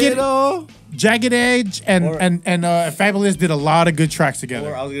 Trade Jagged- It All. Jagged Edge and Fabulous did a lot of good tracks Or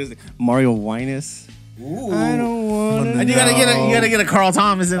together. I was gonna say Mario Winus. I don't want to. And you gotta get a Carl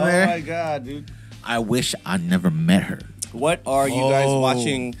Thomas in Oh there. my god, dude. I wish I never met her. What are you guys Oh.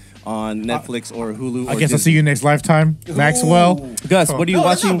 watching on Netflix or Hulu? I or guess I'll see Disney? you next lifetime. Maxwell. Gus, what are you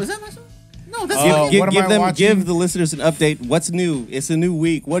watching? Is that my song? No, that's Oh, Give, what am give I them, watching? give the listeners an update. What's new? It's a new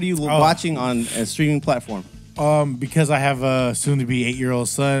week. What are you watching on a streaming platform? Because I have a soon-to-be 8-year-old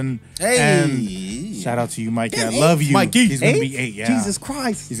son. Hey. And shout out to you, Mikey. I Damn, love you. Mikey. He's gonna be 8. Yeah. Jesus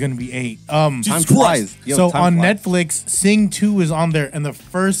Christ! He's gonna be 8. Time Jesus flies. Christ. Yo, So time on flies. Netflix, Sing 2 is on there, and the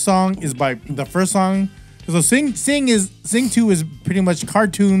first song is by the first song. So Sing 2 is pretty much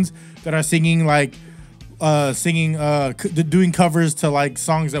cartoons that are singing like doing covers to like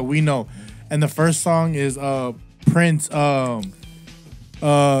songs that we know, and the first song is Prince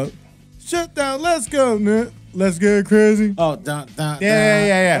shut down, let's go, man. Let's get crazy. Oh, dun, dun,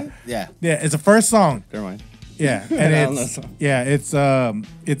 Yeah. yeah. It's the first song. Never mind. Yeah, I and don't know it's that song.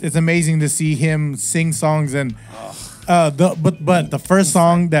 it's amazing to see him sing songs and but the first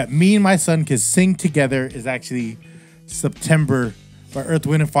song that me and my son could sing together is actually September by Earth,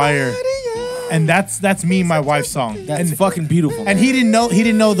 Wind and Fire, and that's me and my wife's song. That's and fucking beautiful. and he didn't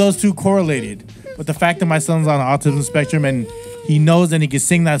know those two correlated, but the fact that my son's on the autism spectrum and he knows and he can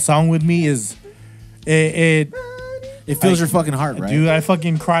sing that song with me is it. it fills your fucking heart, right? Dude, I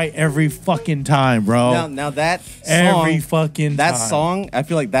fucking cry every fucking time, bro. Now that song, Every fucking that time. song, I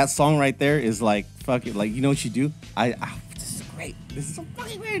feel like that song right there is like fucking like you know what you do? This is great. This is a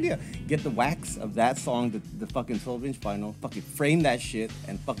fucking great idea. Get the wax of that song, the fucking 12-inch vinyl, fucking frame that shit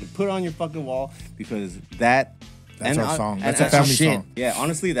and fucking put it on your fucking wall because that's our song. That's a family shit. song. Yeah,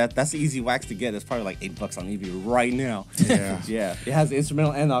 honestly, that's the easy wax to get. It's probably like $8 on eBay right now. Yeah. Yeah. It has the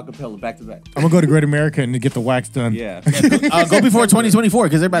instrumental and the acapella back to back. I'm gonna go to Great America and get the wax done. Yeah. Go before 2024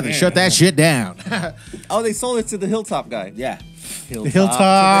 because they're about to shut that shit down. Oh, they sold it to the Hilltop guy. Yeah. The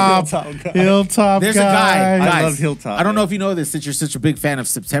Hilltop guy. There's a guy. I Guys, love Hilltop, I don't know yeah. if you know this since you're such a big fan of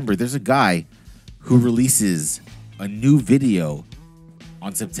September. There's a guy who releases a new video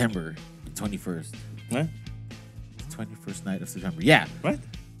on September 21st. Huh? 21st night of September. Yeah. What?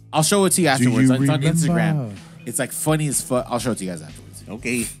 I'll show it to you afterwards. you It's on remember? Instagram. It's like funny as fuck. I'll show it to you guys afterwards.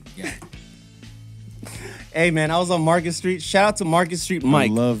 Okay. Yeah. Hey man, I was on Market Street. Shout out to Market Street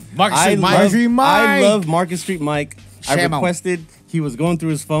Mike. Market Street Mike. Market Street Mike. I love Market Street Mike. I Shamo. requested. He was going through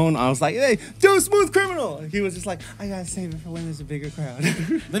his phone. I was like, "Hey, do Smooth Criminal." He was just like, "I gotta save it for when there's a bigger crowd."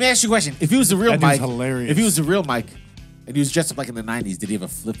 Let me ask you a question. If he was the real That Mike, dude's hilarious. if he was the real Mike, and he was dressed up like in the 90s, did he have a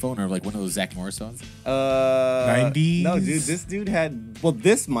flip phone or like one of those Zach Morris songs? 90s? No, dude. This dude had. Well,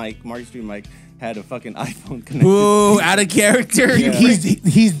 this Mike, Market Street Mike, had a fucking iPhone connected. Ooh, out of character. Yeah.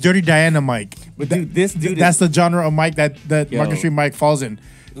 He's Dirty Diana Mike. But dude, this dude. That's the genre of Mike that Yo. Market Street Mike falls in.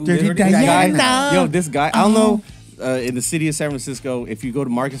 Dirty Dirty This guy, Diana. yo, this guy. I don't know. In the city of San Francisco, if you go to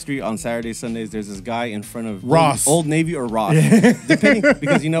Market Street on Saturdays, Sundays, there's this guy in front of Ross. Old Navy or Ross, depending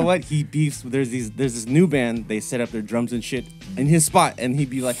because you know what he beefs. There's this new band. They set up their drums and shit in his spot, and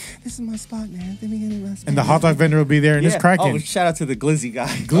he'd be like, "This is my spot, man. Let me get in my spot." And the hot dog vendor will be there and it's cracking. Oh, shout out to the Glizzy guy.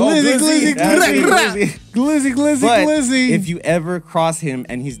 Glizzy, Glizzy. Glizzy, But Glizzy. if you ever cross him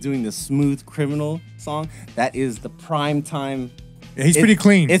and he's doing the Smooth Criminal song, that is the prime time. Yeah, he's pretty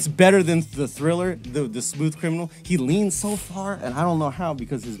clean. It's better than the Thriller, the Smooth Criminal. He leans so far, and I don't know how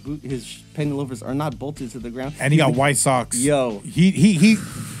because his penny loafers are not bolted to the ground. and he got white socks. Yo. He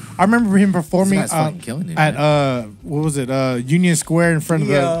I remember him performing This guy's fucking killing it, at what was it? Union Square in front of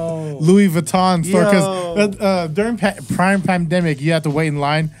Yo. the Louis Vuitton store Yo. because during prime pandemic you had to wait in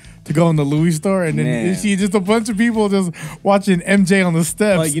line to go in the Louis store, and then Man. you see just a bunch of people just watching MJ on the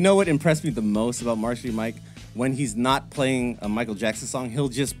steps. But you know what impressed me the most about Market Street Mike? When he's not playing a Michael Jackson song, he'll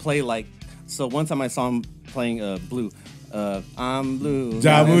just play like. So one time I saw him playing Blue. I'm blue.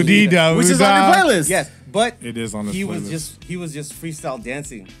 Dabu dee dabu Which is da. on your playlist. Yes, but It is on this he playlist. was just freestyle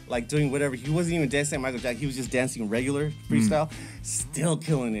dancing, like doing whatever. He wasn't even dancing like Michael Jackson. He was just dancing regular freestyle, still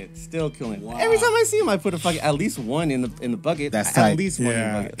killing it, still killing it. Wow. Every time I see him, I put a fucking at least one in the bucket. That's At tight. least one in the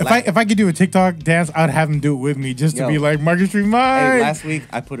Yeah. bucket. If I could do a TikTok dance, I'd have him do it with me just to Yo. be like Market Street Mike. Hey, last week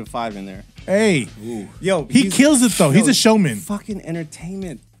I put a 5 in there. Hey, Yo, he he's- kills it though. He's yo, a showman. Fucking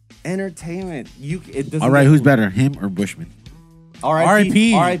entertainment. It doesn't All right, get- who's better, him or Bushman?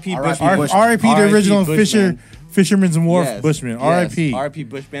 R.I.P. R.I.P. Bushman. Bushman. R.I.P. the R.I.P. original Bushman. Fisherman's Wharf Yes, Bushman. yes, R.I.P. R.I.P.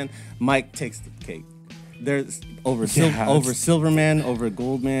 Bushman. Mike takes the cake. There's over Yeah, over Silverman, over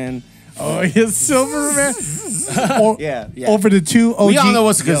Goldman. Oh, he's Silverman. Yeah. Over the two OG. We all know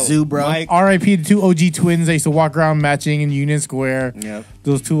what's a Yo, kazoo, bro. Mike, R.I.P. the two OG twins. They used to walk around matching in Union Square. Yep.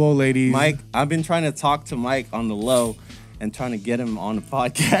 Those two old ladies. Mike, I've been trying to talk to Mike on the low and trying to get him on the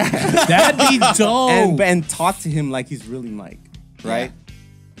podcast That'd be dope. and talk to him like he's really Mike, right?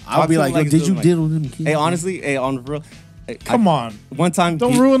 I'll be Talk like, to him yo, did he's you really diddle them kids? Hey, honestly, on real. Come on. One time,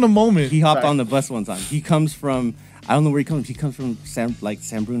 Don't ruin the moment. He hopped Sorry. on the bus one time. He comes from, I don't know where he comes. He comes from San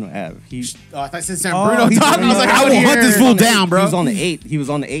Bruno Ave. He Oh, I thought you said San Oh, Bruno. he's Dog. I was like, I will out hunt this here. fool down, bro. He was on the 8. He was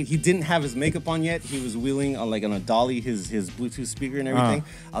on the 8. He didn't have his makeup on yet. He was wheeling on like on a dolly, his Bluetooth speaker and everything.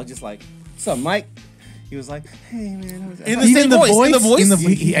 I was just like, "What's up, Mike?" He was like, "Hey, man." In the Even same the voice. voice? In the voice. In the-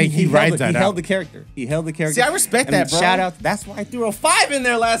 he rides that He out. held the character. He held the character. See, I respect that, bro. Shout out. That's why I threw a 5 in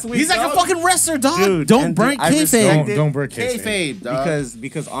there last week. He's like dog. a fucking wrestler, dog. Dude, Don't and break dude, I respect kayfabe. it. Don't break kayfabe. Kayfabe, dog.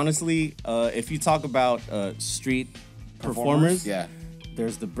 Because honestly, if you talk about street performers, Yeah.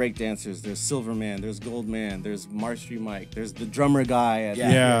 there's the break dancers, there's Silverman, there's Goldman, there's Mark Street Mike, there's the drummer guy. At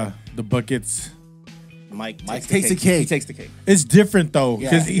Yeah, the buckets. Mike takes the cake. He takes the cake. It's different though,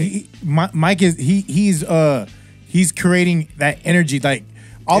 because Mike is he's creating that energy. Like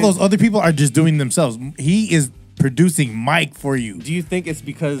all those other people are just doing themselves. He is producing Mike for you. Do you think it's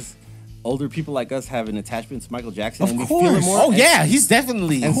because older people like us have an attachment to Michael Jackson Of and we feel it course. more? Oh, And- yeah. He's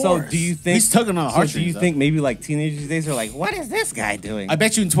definitely. And so, do you think He's tugging on the so do you heartstrings, think maybe like teenagers these days are like, what is this guy doing? I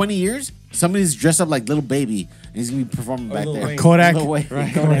bet you in 20 years, somebody's dressed up like Little Baby and he's going to be performing back Lil there. Wayne. Kodak, Lil Wayne.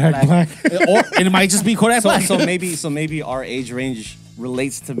 Kodak Black. And it might just be Kodak Black. so maybe our age range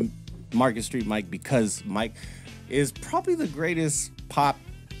relates to Market Street Mike because Mike is probably the greatest pop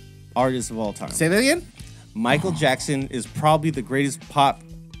artist of all time. Say that again? Michael Jackson is probably the greatest pop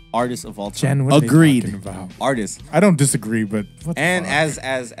artist of all time. Jen, what are they Agreed. talking about? Artist. I don't disagree, but what the And fuck?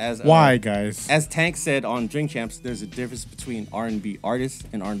 as Why, guys? As Tank said on Drink Champs, there's a difference between R&B artists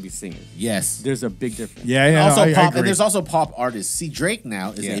and R&B singers. Yes. There's a big difference. Yeah, And yeah. also I pop, agree. and there's also pop artists. See, Drake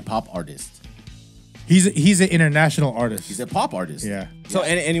now is Yeah. a pop artist. He's an international artist. He's a pop artist. Yeah. So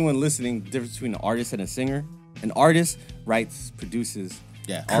anyone listening, the difference between an artist and a singer, an artist writes, produces,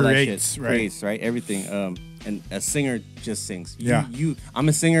 Yeah. all Creates, that shit, right. creates, right? Everything. And a singer just sings. Yeah. I'm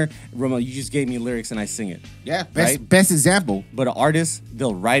a singer, Rommel. You just gave me lyrics and I sing it. Yeah. Right? Best example. But an artist,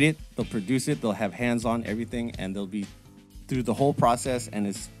 they'll write it, they'll produce it, they'll have hands on everything, and they'll be through the whole process. And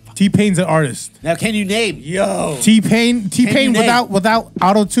it's T-Pain's an artist. Now, can you name? yo. T-Pain name? without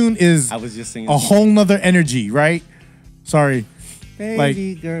auto-tune is I was just singing a whole nother energy, right? Sorry.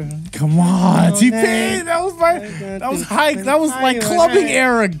 baby girl. Come on, T-Pain. That was high. That was like clubbing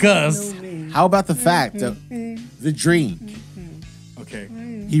era, Gus. How about the fact that The Dream, Okay.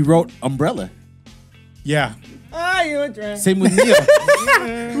 he wrote Umbrella. Yeah. Are you a drunk? Same with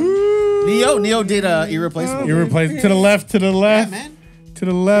Neo. Neo did Irreplaceable. Irreplaceable. To the left, to the Yeah, left, man. to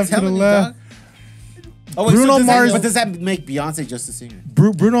the left, to the Telling you, left. dog. Oh, wait, Bruno does Mars- but does that make Beyonce just a singer?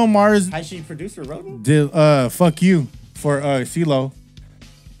 Bruno Mars Has she produced or wrote it? did Fuck You for CeeLo.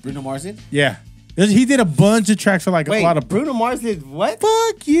 Bruno Mars did? Yeah. He did a bunch of tracks for like Wait, a lot of Bruno Mars did what?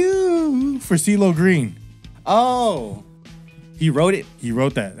 Fuck You for CeeLo Green. Oh. He wrote it? He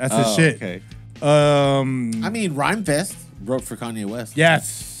wrote that. That's Oh, his shit. okay. I mean, Rhymefest wrote for Kanye West.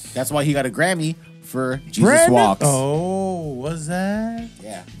 Yes. That's why he got a Grammy for Jesus Brandon- Walks. Oh, was that?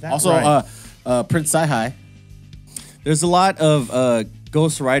 Yeah. That's Also, right. Prince Sci-Hi. There's a lot of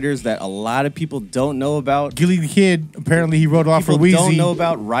ghost writers that a lot of people don't know about. Gilly the Kid, apparently he wrote a lot for People Weezy. don't know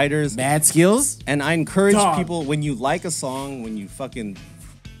about writers. Mad Skills. And I encourage Dog. people, when you like a song, when you fucking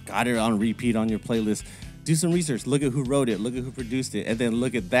got it on repeat on your playlist, do some research. Look at who wrote it. Look at who produced it. And then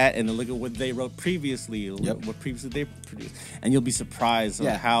look at that. And then look at what they wrote previously. Yep. What previously they produced. And you'll be surprised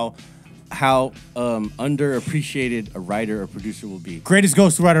Yeah. of how underappreciated a writer or producer will be. Greatest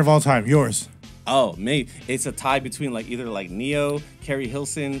ghostwriter of all time. Yours. Oh, maybe it's a tie between like either like Neo, Carrie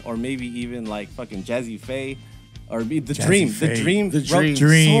Hilson, or maybe even like fucking Jazzy Faye, or the Jazzy Dream. Faye. The Dream. The wrote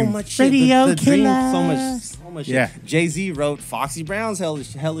Dream. So much shit. Radio the Dream. killer. So Oklahoma shit. Yeah. Jay-Z wrote Foxy Brown's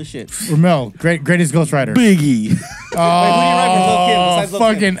hella shit. Rommel, greatest ghostwriter. Biggie. Oh,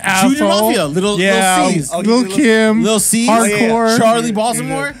 fucking asshole. Junior Mafia, Little C's. Oh, Lil Kim, Lil C's. hardcore. Charlie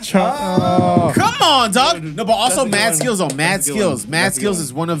Baltimore. Come Come on, dog. No, but also That's a Mad good one. Skills on Mad That's a good Skills. one. Mad That's a good Skills one.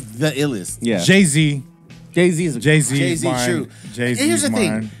 is one of the illest. Yeah. Jay-Z. Jay-Z is a Jay-Z. Jay-Z, mine. true. Jay-Z. And here's the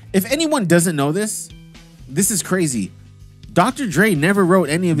thing. If anyone doesn't know this, this is crazy. Dr. Dre never wrote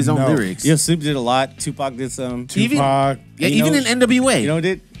any of his own No. lyrics. Yeah, Snoop did a lot. Tupac did some. Tupac. Yeah, You even know- in NWA. You know what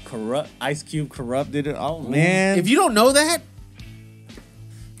did? Ice Cube, Corrupt did it. Oh man. If you don't know that,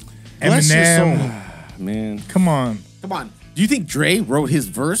 bless your Eminem. soul. Man. Come on. Come on. Do you think Dre wrote his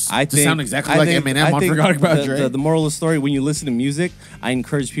verse I to think, sound exactly I like think- Eminem I on think Forgot About Dre? The moral of the story, when you listen to music, I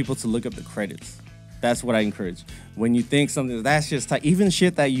encourage people to look up the credits. That's what I encourage. When you think something that's just tight, even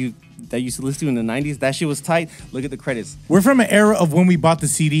shit that you used to listen to in the 90s, that shit was tight, look at the credits. We're from an era of when we bought the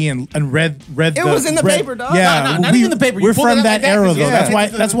CD and read It was in the paper, dog. Yeah, No, not even the paper. You We're pulled it from out that like that, era, because though. yeah.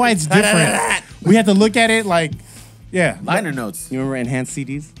 That's why it's different. We had to look at it like, yeah. Liner notes. You remember enhanced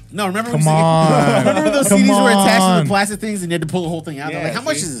CDs? No, remember? Come on. Remember those Come CDs were attached to on. the plastic things and you had to pull the whole thing out? They're Yeah, like, how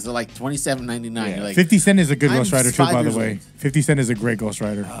much see? is this? They're like $27.99. Yeah. You're like, 50 Cent is a good I'm ghostwriter, too, 5 by the years way. old. 50 Cent is a great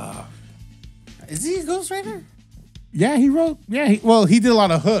ghostwriter. is he a ghostwriter? Yeah, he wrote. Yeah, he did a lot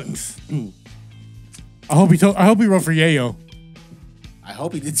of hooks. I hope he wrote for Yayo. I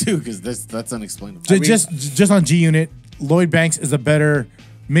hope he did too, because that's unexplainable. Just on G Unit, Lloyd Banks is a better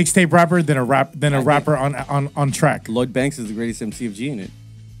mixtape rapper than a rapper on track Lloyd Banks is the greatest MC of G Unit.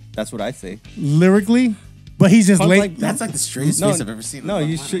 That's what I say. lyrically, but he's just That's like the straightest face I've ever seen. No,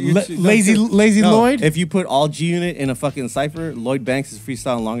 you should. lazy No, Lloyd. If you put all G Unit in a fucking cipher, Lloyd Banks is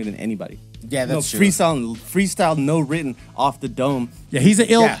freestyling longer than anybody. Yeah, that's no, true. freestyle, no written off the dome. Yeah, he's an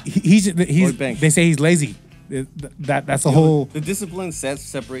ill. Yeah. He's Lloyd Banks. They say he's lazy. That's a whole. The discipline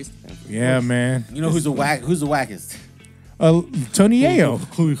separates them. Yeah, man. You know who's the wackest? Tony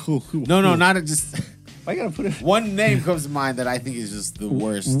Yayo. No, not just I gotta put it. one name comes to mind that I think is just the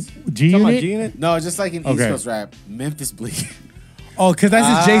worst. G Talking about Unit. G Unit. No, just like in East Okay. Coast rap, Memphis Bleak. Oh, because that's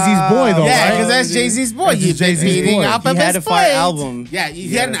his Jay Z's boy though. Yeah, right? because that's Jay-Z's boy. That's He's Jay-Z's beating boy. up He of had his a fire plate. album. Yeah, he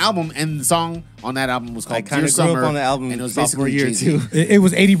had an album, and the song on that album was I called kind Dear of grew Summer. up on the album and it was sophomore basically year Jay-Z. too. It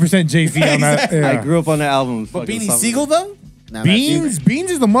was 80% Jay Z on that. Yeah. I grew up on the album. But fucking Beanie sophomore. Siegel though? No, Beans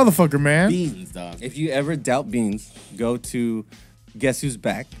is the motherfucker, man. Beans, dog. If you ever doubt Beans, go to Guess Who's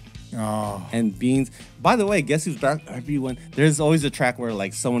Back. Oh, And Beans. By the way, Guess Who's Back? Everyone. There's always a track where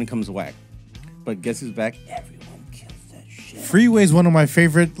like someone comes whack, but Guess Who's Back? Everyone kills that shit. Freeway is one of my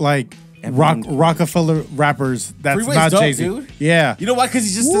favorite like Everyone- Rockefeller rappers. That's Freeway's not dope, Jay Z. dude. Yeah. You know why? Because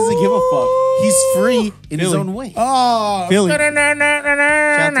he just doesn't give a fuck. He's free in his Philly. own way. Oh, Philly. Shout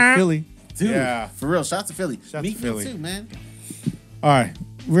out to Philly. Dude, Yeah. for real. Shout out to Philly. Shout out to Meek Mill Philly. too, man. All right,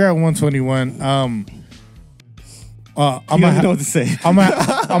 we're at 121. I'm You gonna don't know what to say. I'm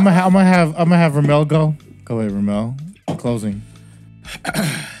gonna have Rommel go. Go ahead, Rommel. Closing.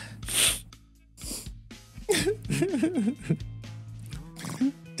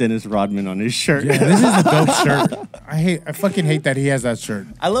 Dennis Rodman on his shirt. Yeah, this is a dope shirt. I fucking hate that he has that shirt.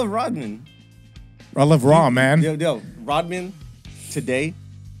 I love Rodman. I love Raw, man. Yo, Rodman today,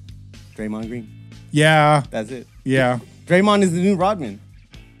 Draymond Green. Yeah, That's it. yeah. Draymond is the new Rodman.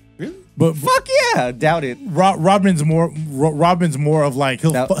 Really? But Fuck yeah, doubt it. Rodman's more of like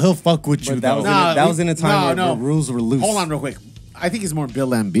he'll fuck with you But that though. was, that was in a time where rules were loose. Hold on real quick. I think it's more Bill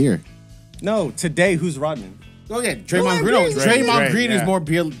Lambier. No, today who's Rodman? Oh yeah, Draymond Green. No, Dray, Draymond Green is yeah. more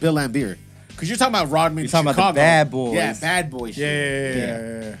Bill Lambier. Because you're talking about Rodman. You're talking about the Chicago. bad boys. Yeah, bad boy shit.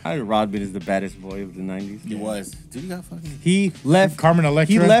 Yeah. I think Rodman is the baddest boy of the 90s. He was. Dude, you got fucking. He left Carmen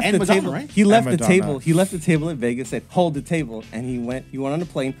Electra. He left And the Madonna, table. right? He left And the Madonna. table. He left the table at Vegas. Said, "Hold the table," and he went on the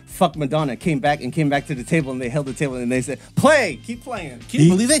plane. Fucked Madonna. Came back to the table, and they held the table, and they said, "Play, keep playing." Can you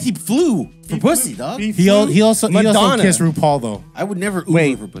believe that? He flew for pussy, dog. He also Madonna. kissed RuPaul though. I would never Uber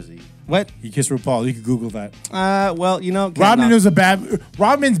Wait. for pussy. What? He kissed RuPaul. You can Google that. Well, you know,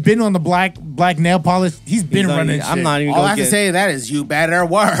 Rodman's been on the black nail polish. He's been running. I'm shit. not even. All I gonna have to get, say to that is you better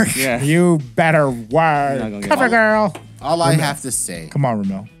work. Yeah. You better Not work. gonna get Cover it. girl. All I have to say. Come on,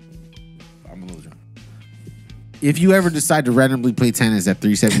 Rommel. I'm a little drunk. If you ever decide to randomly play tennis at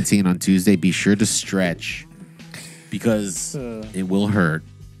 3:17 on Tuesday, be sure to stretch because it will hurt,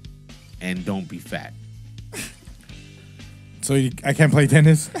 and don't be fat. So I can't play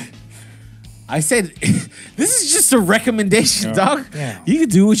tennis. I said, this is just a recommendation, dog. Yeah. You can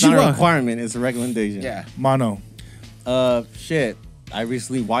do what It's you not a want. requirement. It's a recommendation. Yeah. Mono. Shit. I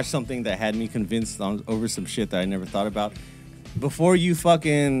recently watched something that had me convinced over some shit that I never thought about. Before you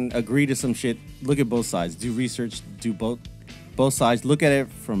fucking agree to some shit, look at both sides. Do research. Do both. both sides. Look at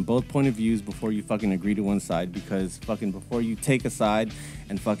it from both point of views before you fucking agree to one side, because fucking before you take a side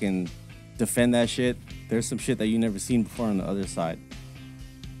and fucking defend that shit, there's some shit that you never seen before on the other side.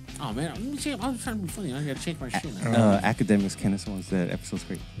 Oh man, let me see. I was trying to be funny. I gotta change my shit now. Academics, Kenneth Swan's that episode's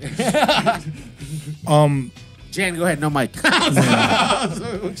great. Jan, go ahead. No mic.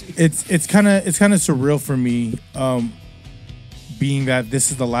 It's kind of surreal for me, being that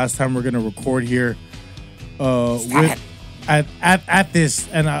this is the last time we're gonna record here. At this,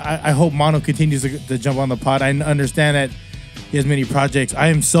 and I hope Mono continues to jump on the pod. I understand that he has many projects. I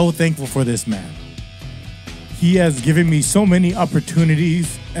am so thankful for this man. He has given me so many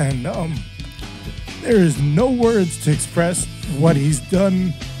opportunities, and there is no words to express what he's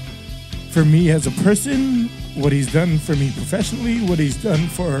done for me as a person, what he's done for me professionally, what he's done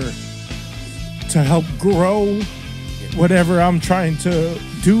to help grow whatever I'm trying to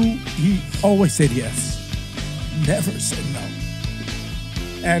do. He always said yes, never said no.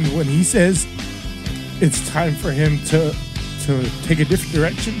 And when he says it's time for him to take a different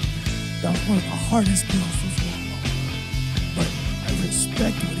direction, that was one of the hardest pills to swallow. But I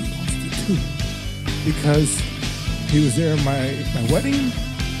respect what he wants to do, because he was there at my wedding,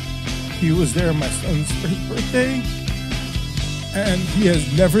 he was there at my son's first birthday, and he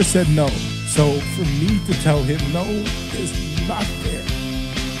has never said no. So for me to tell him no is not fair.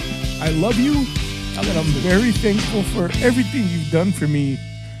 I love you, and I'm very thankful for everything you've done for me.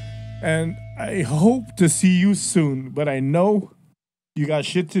 And I hope to see you soon, but I know you got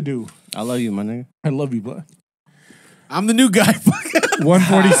shit to do. I love you, my nigga. I love you, bud. I'm the new guy.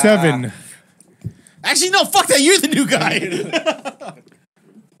 147. Actually, no, fuck that. You're the new guy.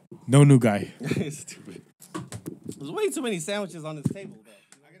 No new guy. Stupid. There's way too many sandwiches on this table, though.